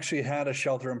 Yeah, we actually had a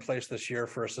shelter in place this year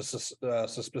for a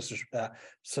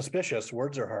suspicious,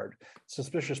 words are hard,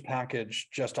 suspicious package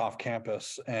just off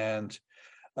campus. And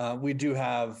we do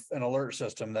have an alert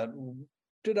system that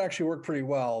did actually work pretty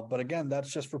well. But again,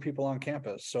 that's just for people on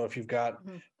campus. So if you've got,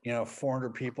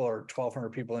 400 people or 1,200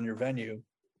 people in your venue,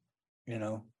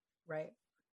 Right.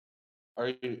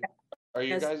 Are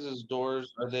your guys'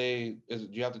 doors, do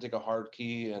you have to take a hard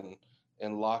key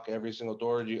and lock every single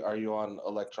door? Are you on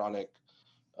electronic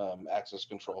access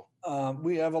control?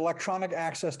 We have electronic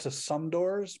access to some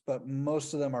doors, but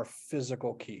most of them are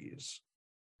physical keys.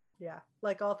 Yeah,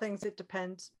 like all things, it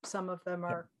depends. Some of them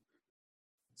are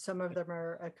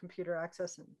a computer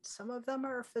access, and some of them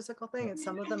are a physical thing, and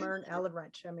some of them are an Allen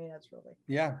wrench. I mean, that's really.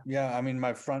 Yeah. I mean,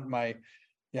 my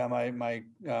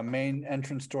main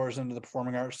entrance doors into the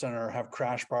Performing Arts Center have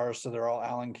crash bars, so they're all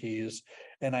Allen keys.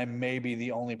 And I may be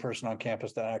the only person on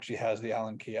campus that actually has the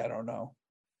Allen key. I don't know.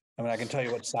 I mean, I can tell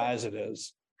you what size it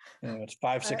is. It's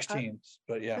 5/16,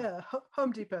 but yeah.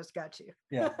 Home Depot's got you.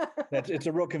 Yeah, it's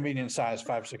a real convenient size,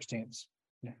 5/16.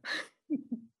 Yeah.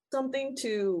 Something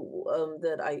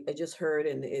that I just heard,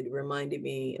 and it reminded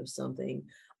me of something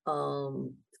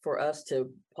for us to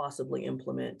possibly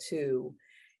implement too,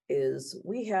 is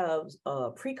we have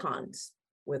pre-cons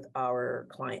with our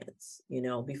clients,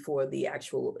 before the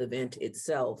actual event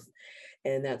itself.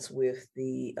 And that's with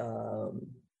the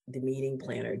meeting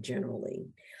planner generally.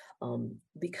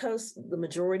 Because the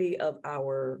majority of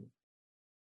our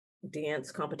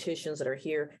dance competitions that are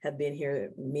here have been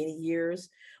here many years,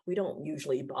 we don't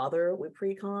usually bother with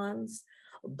pre-cons.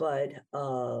 But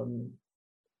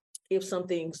if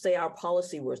something, say our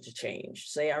policy was to change,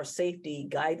 say our safety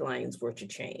guidelines were to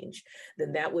change,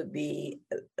 then that would be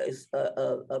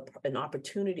an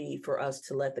opportunity for us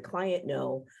to let the client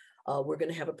know, we're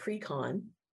going to have a pre-con.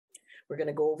 We're going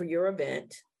to go over your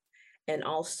event. And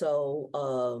also,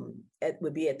 it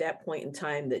would be at that point in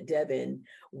time that Devin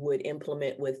would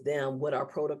implement with them what our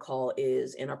protocol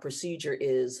is and our procedure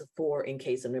is for in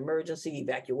case of an emergency,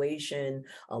 evacuation,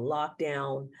 a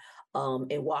lockdown,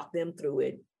 and walk them through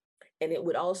it. And it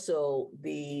would also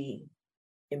be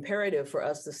imperative for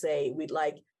us to say, we'd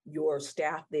like your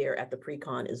staff there at the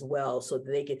pre-con as well, so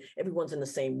that everyone's in the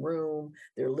same room,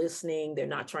 they're listening, they're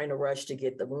not trying to rush to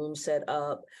get the room set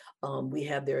up. We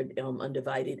have their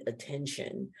undivided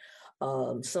attention.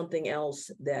 Something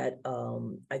else that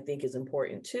I think is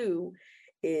important too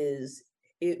is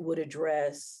it would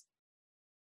address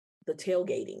the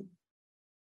tailgating.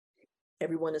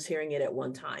 Everyone is hearing it at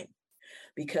one time,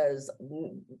 because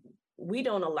we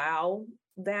don't allow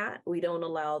that. We don't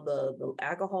allow the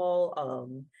alcohol.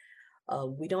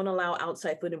 We don't allow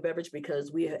outside food and beverage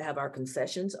because we have our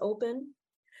concessions open.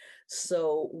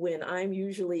 So when I'm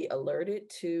usually alerted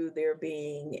to there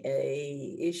being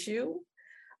a issue,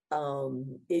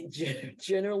 it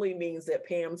generally means that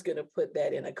Pam's going to put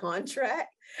that in a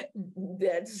contract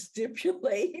that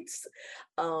stipulates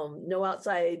no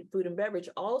outside food and beverage.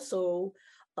 Also,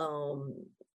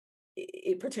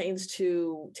 it pertains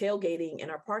to tailgating in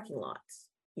our parking lots.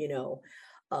 You know,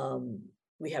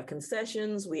 we have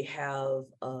concessions, we have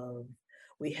a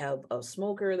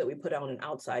smoker that we put out an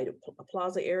outside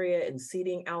plaza area and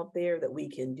seating out there that we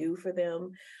can do for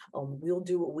them. We'll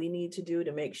do what we need to do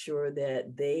to make sure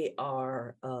that they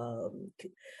are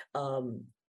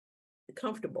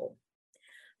comfortable.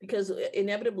 Because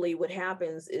inevitably what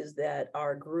happens is that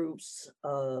our groups,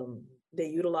 they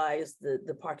utilize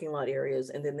the parking lot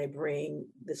areas and then they bring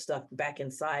the stuff back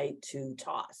inside to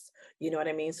toss. You know what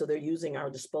I mean? So they're using our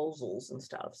disposals and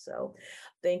stuff. So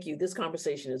thank you. This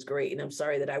conversation is great. And I'm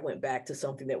sorry that I went back to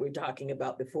something that we were talking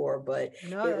about before, but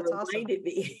No, it that's awesome. reminded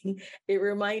me, it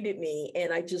reminded me,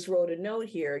 and I just wrote a note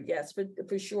here. Yes,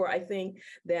 for sure. I think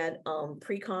that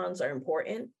pre-cons are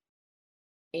important.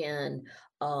 And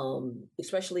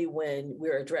especially when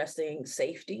we're addressing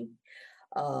safety.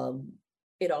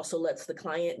 It also lets the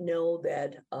client know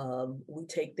that we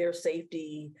take their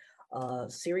safety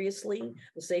seriously,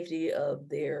 the safety of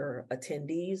their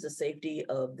attendees, the safety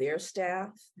of their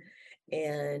staff.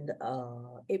 And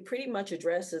it pretty much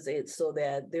addresses it so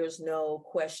that there's no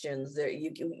questions there.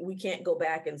 We can't go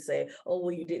back and say, oh,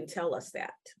 well, you didn't tell us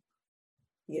that.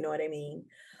 You know what I mean?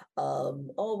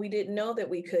 Oh, we didn't know that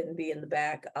we couldn't be in the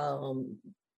back,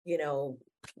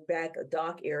 back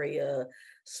dock area,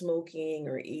 smoking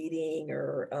or eating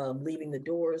or leaving the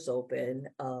doors open.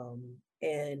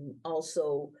 And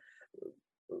also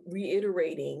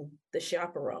reiterating the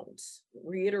chaperones,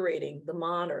 reiterating the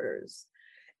monitors.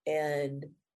 And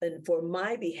for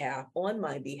my behalf, on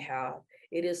my behalf,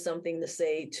 it is something to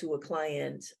say to a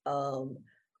client,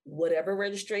 whatever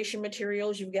registration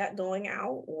materials you've got going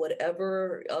out,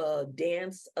 whatever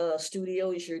dance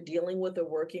studios you're dealing with or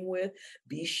working with,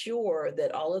 be sure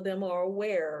that all of them are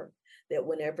aware that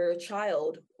whenever a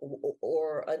child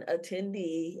or an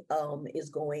attendee is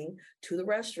going to the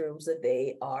restrooms, that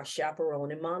they are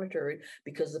chaperoned and monitored,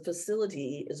 because the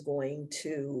facility is going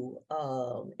to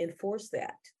enforce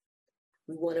that.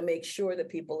 We want to make sure that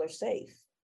people are safe.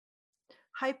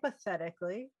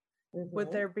 Hypothetically,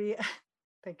 would there be...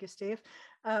 Thank you, Steve.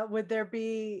 Would there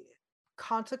be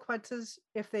consequences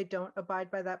if they don't abide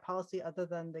by that policy other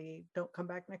than they don't come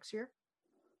back next year?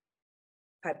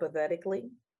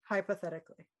 Hypothetically?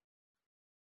 Hypothetically.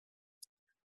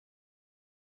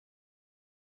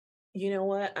 You know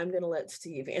what? I'm going to let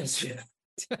Steve answer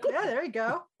that. Yeah, there you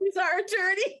go. He's our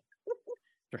attorney.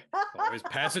 Always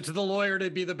pass it to the lawyer to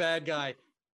be the bad guy.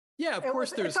 Yeah, of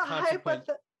course there's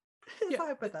consequences. It's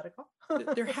hypothetical.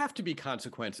 There have to be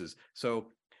consequences. So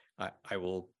I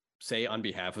will say on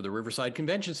behalf of the Riverside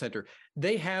Convention Center,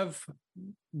 they have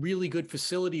really good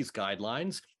facilities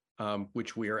guidelines,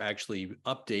 which we are actually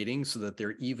updating so that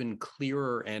they're even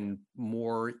clearer and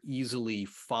more easily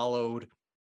followed.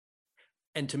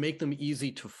 And to make them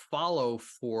easy to follow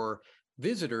for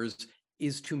visitors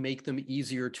is to make them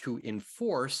easier to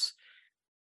enforce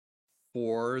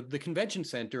for the convention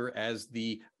center as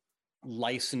the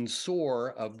licensor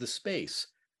of the space.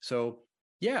 So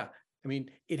yeah, I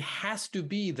mean, it has to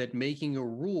be that making a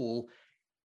rule,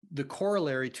 the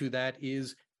corollary to that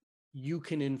is you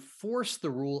can enforce the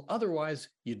rule. Otherwise,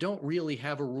 you don't really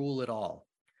have a rule at all.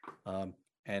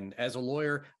 And as a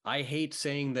lawyer, I hate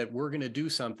saying that we're going to do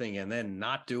something and then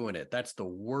not doing it. That's the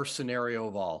worst scenario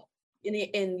of all. And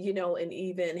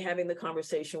even having the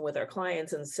conversation with our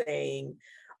clients and saying,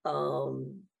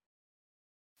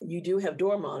 you do have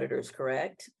door monitors,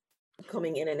 correct?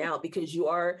 Coming in and out, because you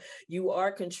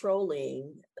are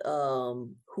controlling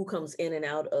who comes in and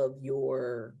out of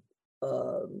your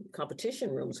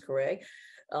competition rooms, correct?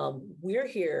 We're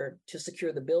here to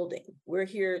secure the building. We're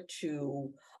here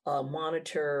to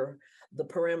monitor the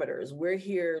perimeters. We're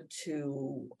here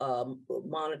to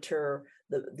monitor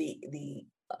the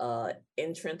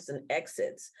entrance and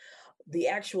exits. The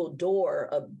actual door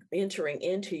of entering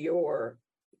into your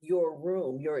your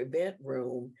room, your event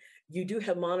room, you do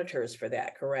have monitors for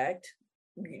that, correct?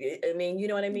 I mean, you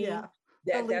know what I mean? Yeah.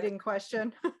 The leading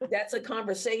question. That's a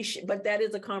conversation, but that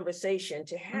is a conversation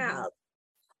to have.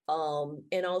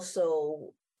 And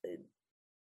also,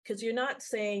 because you're not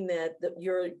saying that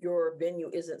your venue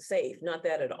isn't safe, not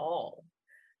that at all.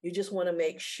 You just want to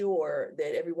make sure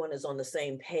that everyone is on the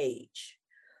same page.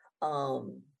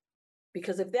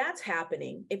 Because if that's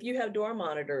happening, if you have door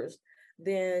monitors,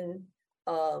 then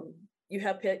you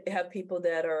have people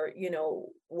that are, you know,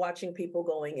 watching people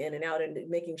going in and out and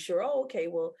making sure, oh, okay,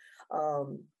 well,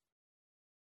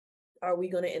 are we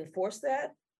going to enforce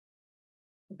that?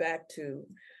 Back to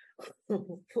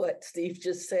what Steve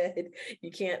just said,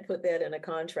 you can't put that in a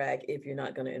contract if you're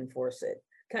not going to enforce it.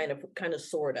 Kind of,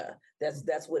 sorta.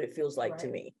 That's what it feels like to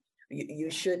me. You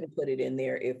shouldn't put it in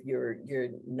there if you're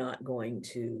not going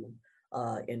to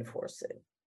enforce it.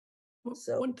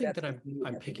 So one thing that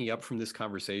I'm picking up from this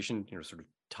conversation, you know, sort of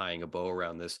tying a bow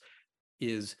around this,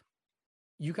 is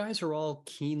you guys are all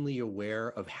keenly aware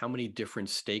of how many different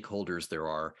stakeholders there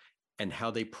are and how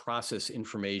they process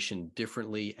information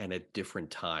differently and at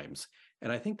different times.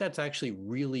 And I think that's actually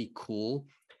really cool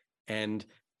and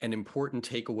an important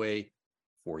takeaway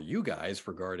for you guys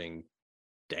regarding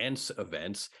dance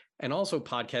events, and also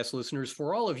podcast listeners,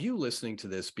 for all of you listening to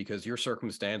this, because your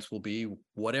circumstance will be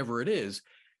whatever it is.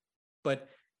 But,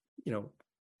 you know,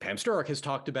 Pam Sturrock has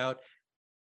talked about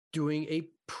doing a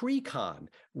pre-con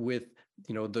with,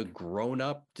 you know, the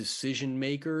grown-up decision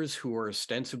makers who are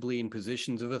ostensibly in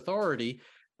positions of authority.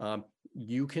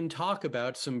 You can talk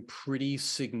about some pretty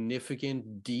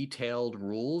significant detailed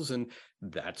rules, and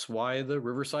that's why the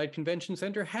Riverside Convention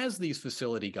Center has these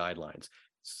facility guidelines,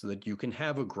 so that you can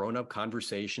have a grown-up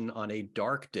conversation on a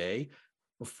dark day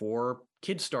before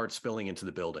kids start spilling into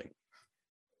the building.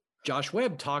 Josh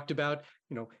Webb talked about,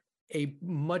 you know, a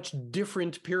much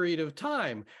different period of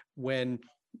time when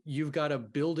you've got a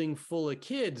building full of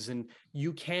kids and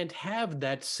you can't have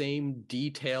that same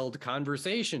detailed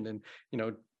conversation. And, you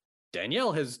know,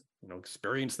 Danielle has, you know,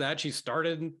 experienced that. She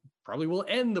started and probably will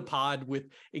end the pod with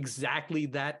exactly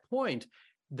that point,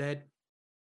 that,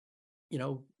 you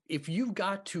know, if you've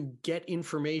got to get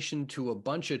information to a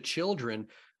bunch of children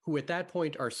who at that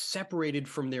point are separated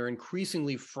from their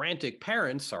increasingly frantic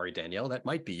parents, sorry, Danielle, that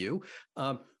might be you,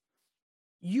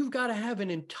 you've got to have an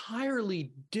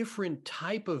entirely different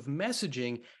type of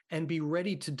messaging and be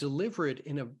ready to deliver it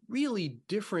in a really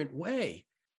different way.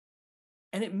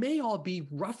 And it may all be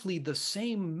roughly the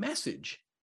same message,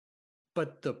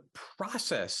 but the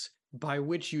process by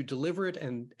which you deliver it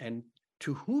and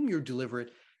to whom you deliver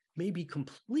it may be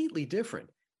completely different.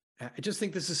 I just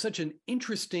think this is such an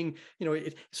interesting, you know,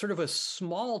 it's sort of a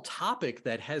small topic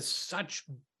that has such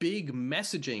big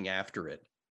messaging after it.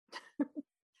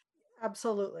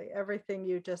 Absolutely. Everything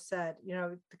you just said, you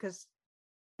know, because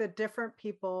the different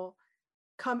people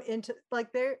come into,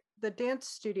 like, the dance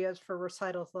studios for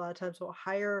recitals a lot of times will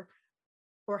hire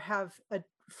or have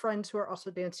friends who are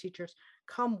also dance teachers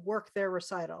come work their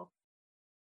recital.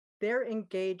 They're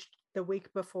engaged the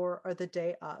week before or the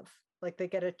day of. Like, they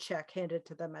get a check handed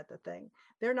to them at the thing.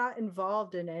 They're not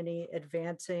involved in any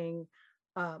advancing,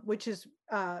 which is,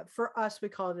 for us, we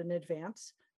call it an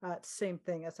advance. Same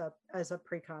thing as a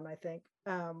pre-con, I think,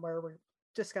 where we're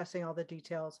discussing all the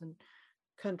details and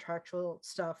contractual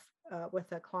stuff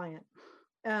with a client.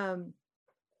 You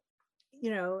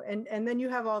know, and then you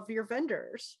have all of your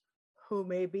vendors who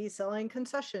may be selling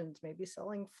concessions, maybe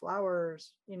selling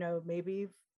flowers, you know, maybe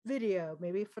video,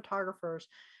 maybe photographers,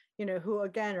 you know, who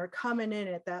again are coming in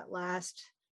at that last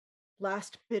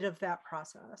bit of that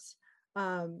process.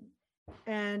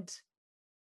 And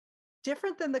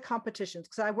different than the competitions,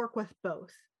 because I work with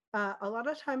both. A lot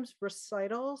of times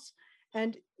recitals,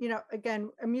 and, you know, again,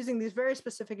 I'm using these very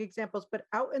specific examples, but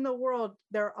out in the world,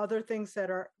 there are other things that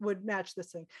would match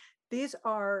this thing. These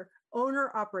are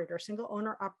owner-operators, single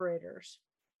owner operators.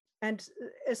 And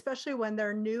especially when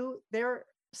they're new, they're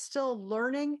still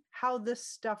learning how this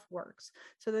stuff works.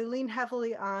 So they lean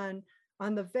heavily on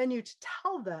the venue to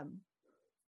tell them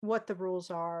what the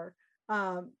rules are,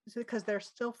 because they're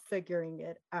still figuring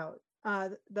it out.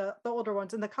 The older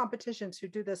ones and the competitions who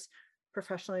do this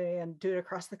professionally and do it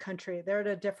across the country, they're at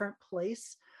a different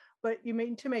place, but you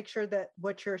need to make sure that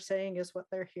what you're saying is what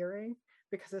they're hearing,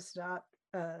 because it's not,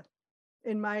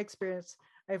 in my experience,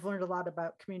 I've learned a lot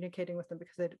about communicating with them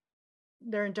because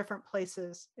they're in different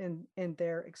places in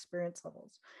their experience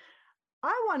levels.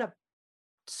 I want to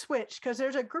switch because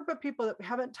there's a group of people that we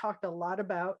haven't talked a lot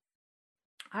about.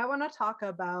 I want to talk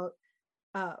about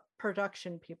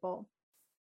production people.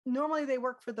 Normally they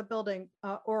work for the building,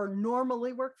 or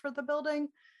normally work for the building.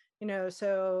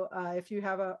 So if you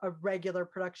have a regular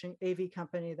production AV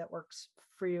company that works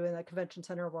for you in the convention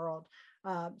center world,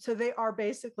 so they are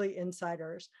basically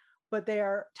insiders, but they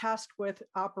are tasked with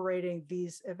operating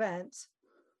these events.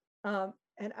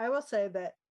 And I will say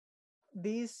that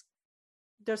there's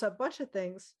a bunch of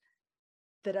things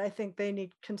that I think they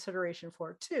need consideration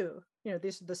for too.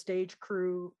 These are the stage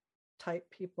crew type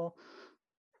people.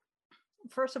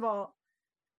 First of all,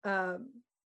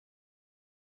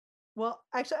 well,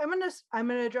 actually, I'm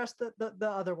gonna address the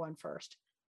other one first.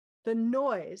 The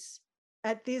noise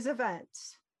at these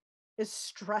events is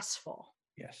stressful.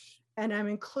 Yes. And I'm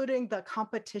including the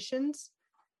competitions,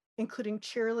 including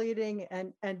cheerleading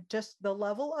and just the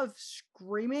level of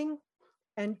screaming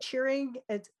and cheering.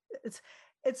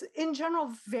 It's in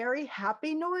general very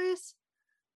happy noise,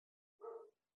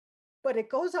 but it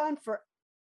goes on for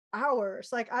hours.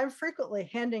 Like, I'm frequently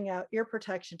handing out ear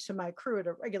protection to my crew at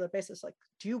a regular basis. Like,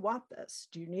 do you want this?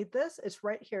 Do you need this? It's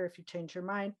right here if you change your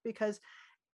mind, because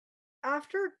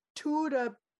after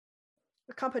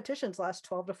competitions last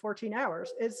 12 to 14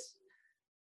 hours, it's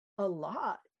a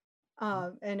lot.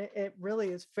 And it really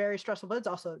is very stressful, but it's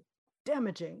also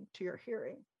damaging to your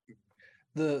hearing.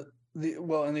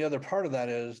 Well, and the other part of that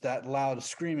is that loud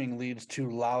screaming leads to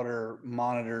louder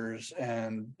monitors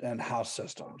and house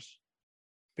systems,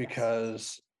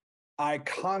 because I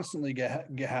constantly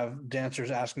have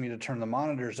dancers asking me to turn the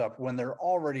monitors up when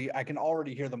I can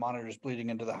already hear the monitors bleeding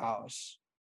into the house,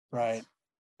 right?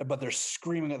 But they're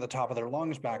screaming at the top of their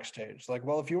lungs backstage. Like,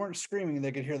 well, if you weren't screaming,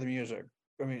 they could hear the music.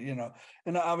 I mean,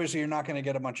 and obviously you're not going to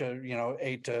get a bunch of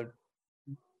 8 to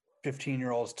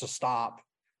 15-year-olds to stop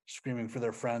screaming for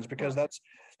their friends, because that's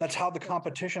how the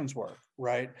competitions work,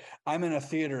 right? I'm in a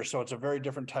theater, so it's a very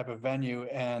different type of venue,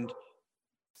 and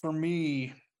for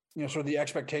me, sort of the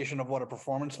expectation of what a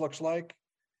performance looks like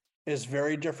is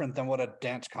very different than what a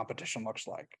dance competition looks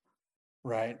like,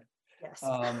 right? Yes.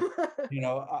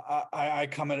 I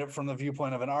come at it from the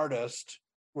viewpoint of an artist,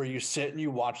 where you sit and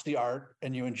you watch the art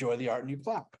and you enjoy the art and you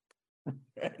clap.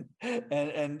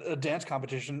 and a dance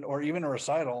competition or even a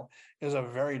recital is a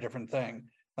very different thing.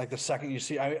 Like, the second you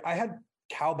see, I had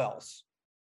cowbells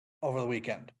over the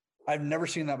weekend. I've never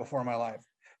seen that before in my life.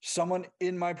 Someone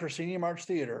in my proscenium arch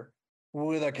theater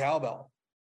with a cowbell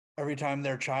every time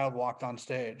their child walked on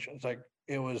stage. It's like,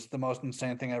 it was the most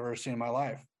insane thing I've ever seen in my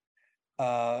life.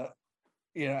 I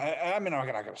mean, I'm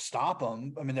not going to stop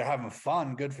them. I mean, they're having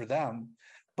fun, good for them,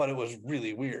 but it was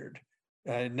really weird.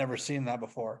 I had never seen that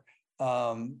before.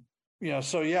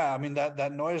 So yeah, I mean,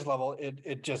 that noise level,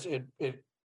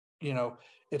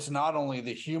 it's not only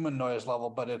the human noise level,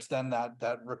 but it's then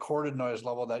that recorded noise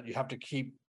level that you have to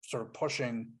keep sort of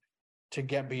pushing to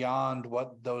get beyond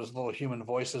what those little human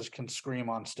voices can scream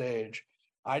on stage.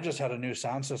 I just had a new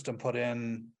sound system put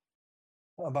in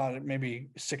about maybe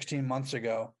 16 months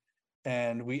ago,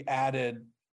 and we added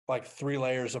like 3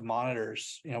 layers of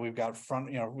monitors. We've got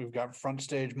front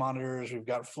stage monitors, we've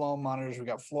got flow monitors, we've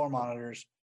got floor monitors,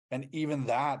 and even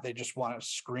that, they just want it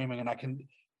screaming. And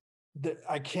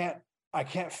I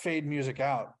can't fade music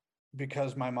out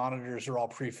because my monitors are all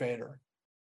pre-fader.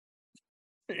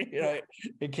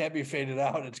 It can't be faded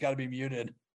out. It's got to be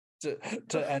muted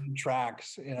to end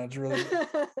tracks. It's really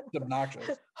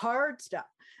obnoxious. Hard stuff.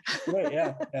 Right,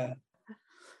 yeah.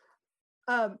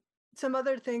 Some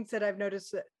other things that I've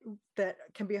noticed that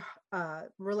can be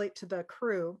relate to the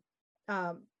crew.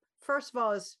 First of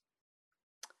all, is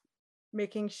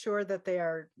making sure that they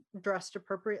are dressed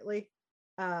appropriately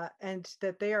and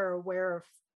that they are aware of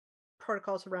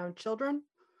protocols around children.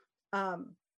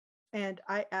 And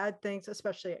I add things,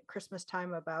 especially at Christmas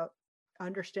time, about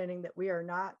understanding that we are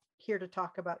not here to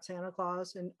talk about Santa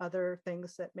Claus and other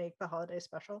things that make the holiday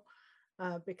special,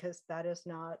 because that is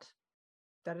not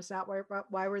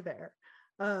why we're there.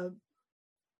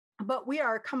 But we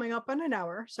are coming up on an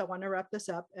hour, so I want to wrap this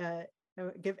up and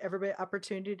give everybody an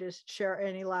opportunity to share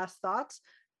any last thoughts.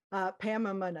 Pam,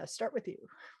 I'm going to start with you.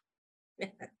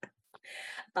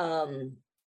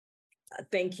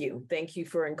 Thank you. Thank you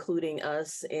for including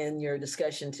us in your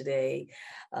discussion today.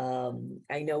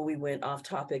 I know we went off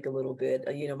topic a little bit.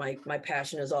 My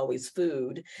passion is always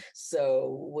food.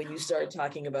 So when you started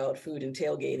talking about food and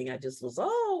tailgating, I just was,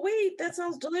 oh, wait, that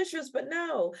sounds delicious, but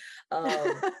no.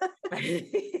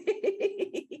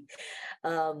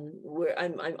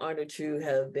 I'm honored to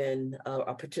have been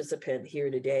a participant here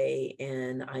today,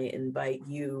 and I invite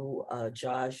you,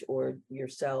 Josh, or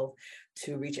yourself,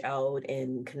 to reach out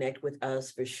and connect with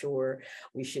us for sure.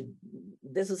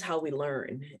 This is how we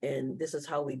learn, and this is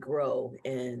how we grow.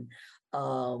 And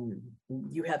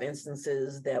you have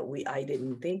instances that I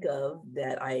didn't think of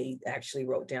that I actually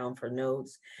wrote down for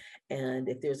notes. And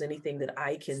if there's anything that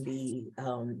I can be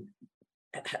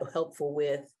helpful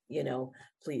with,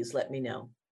 please let me know.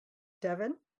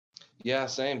 Devin? Yeah,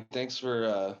 same. Thanks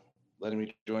for letting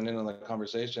me join in on the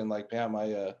conversation. Like Pam,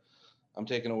 I'm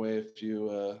taking away a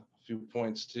few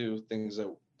points too, things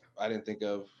that I didn't think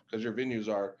of, because your venues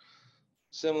are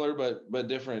similar but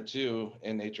different too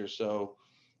in nature. So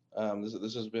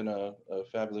this has been a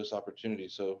fabulous opportunity.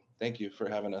 So thank you for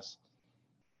having us.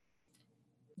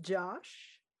 Josh?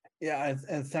 Yeah,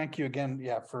 and thank you again,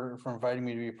 for inviting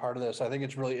me to be part of this. I think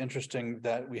it's really interesting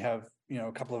that we have,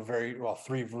 a couple of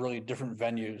three really different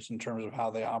venues in terms of how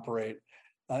they operate,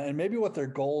 and maybe what their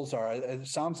goals are. It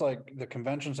sounds like the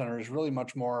convention center is really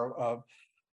much more of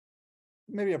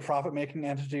maybe a profit-making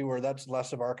entity, where that's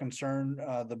less of our concern.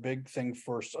 The big thing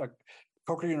for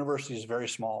Coker University is very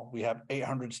small. We have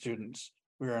 800 students.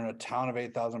 We are in a town of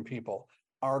 8,000 people.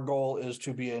 Our goal is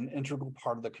to be an integral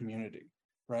part of the community,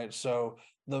 right? So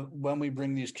when we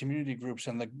bring these community groups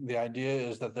in, the idea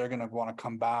is that they're going to want to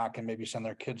come back and maybe send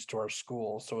their kids to our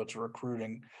school. So it's a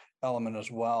recruiting element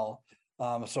as well.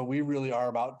 So we really are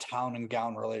about town and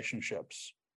gown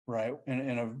relationships, right?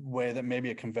 In a way that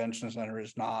maybe a convention center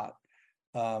is not.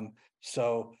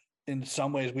 So in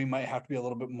some ways we might have to be a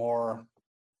little bit more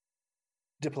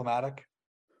diplomatic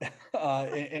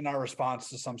in our response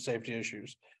to some safety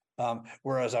issues.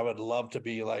 Whereas I would love to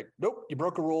be like, nope, you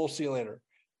broke a rule, see you later.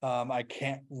 I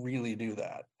can't really do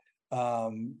that.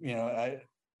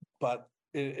 But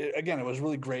again, it was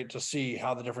really great to see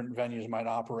how the different venues might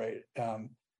operate.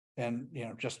 And,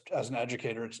 just as an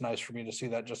educator, it's nice for me to see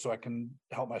that, just so I can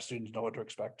help my students know what to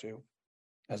expect too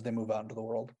as they move out into the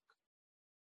world.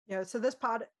 Yeah, so this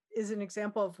pod is an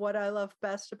example of what I love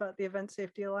best about the Event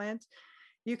Safety Alliance.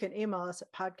 You can email us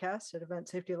at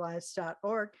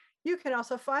podcast@eventsafetyalliance.org. You can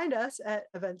also find us at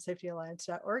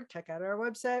eventsafetyalliance.org. Check out our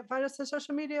website, find us on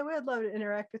social media. We'd love to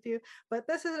interact with you. But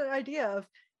this is an idea of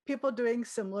people doing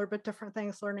similar but different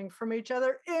things, learning from each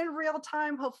other in real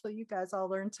time. Hopefully you guys all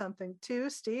learned something too.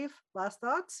 Steve, last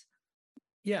thoughts?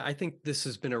 Yeah, I think this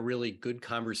has been a really good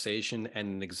conversation and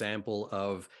an example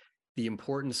of the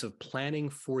importance of planning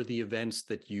for the events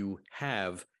that you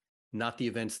have, not the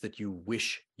events that you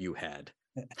wish you had.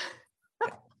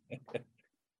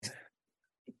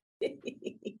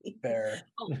 Fair.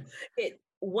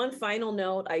 One final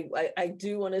note, I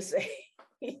do want to say.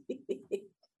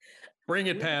 Bring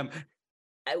it, Pam.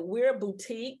 We're a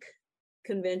boutique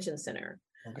convention center.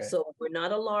 Okay. So we're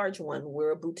not a large one,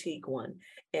 we're a boutique one.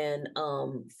 And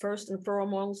first and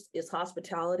foremost is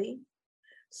hospitality.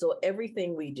 So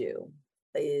everything we do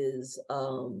is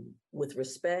with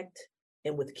respect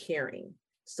and with caring.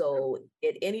 So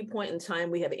at any point in time,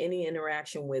 we have any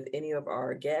interaction with any of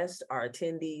our guests, our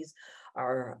attendees,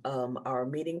 our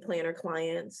meeting planner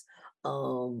clients,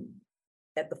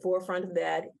 at the forefront of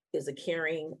that is a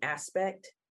caring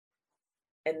aspect.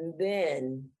 And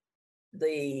then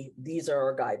these are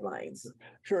our guidelines.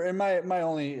 Sure. And my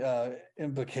only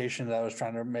implication that I was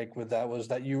trying to make with that was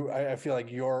that I feel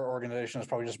like your organization is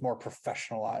probably just more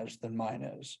professionalized than mine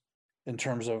is in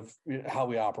terms of how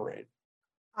we operate.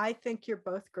 I think you're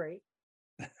both great,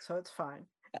 so it's fine.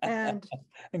 And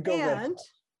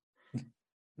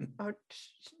oh,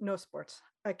 no sports.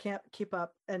 I can't keep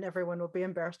up, and everyone will be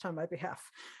embarrassed on my behalf.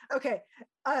 Okay,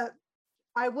 I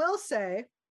will say,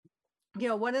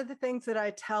 one of the things that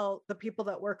I tell the people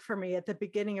that work for me at the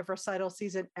beginning of recital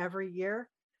season every year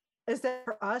is that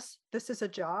for us, this is a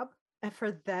job, and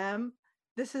for them,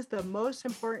 this is the most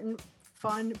important,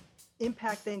 fun,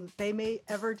 impact thing they may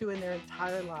ever do in their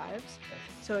entire lives.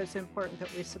 So it's important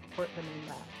that we support them in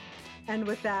that. And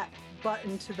with that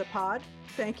button to the pod,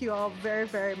 thank you all very,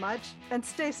 very much, and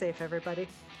stay safe, everybody.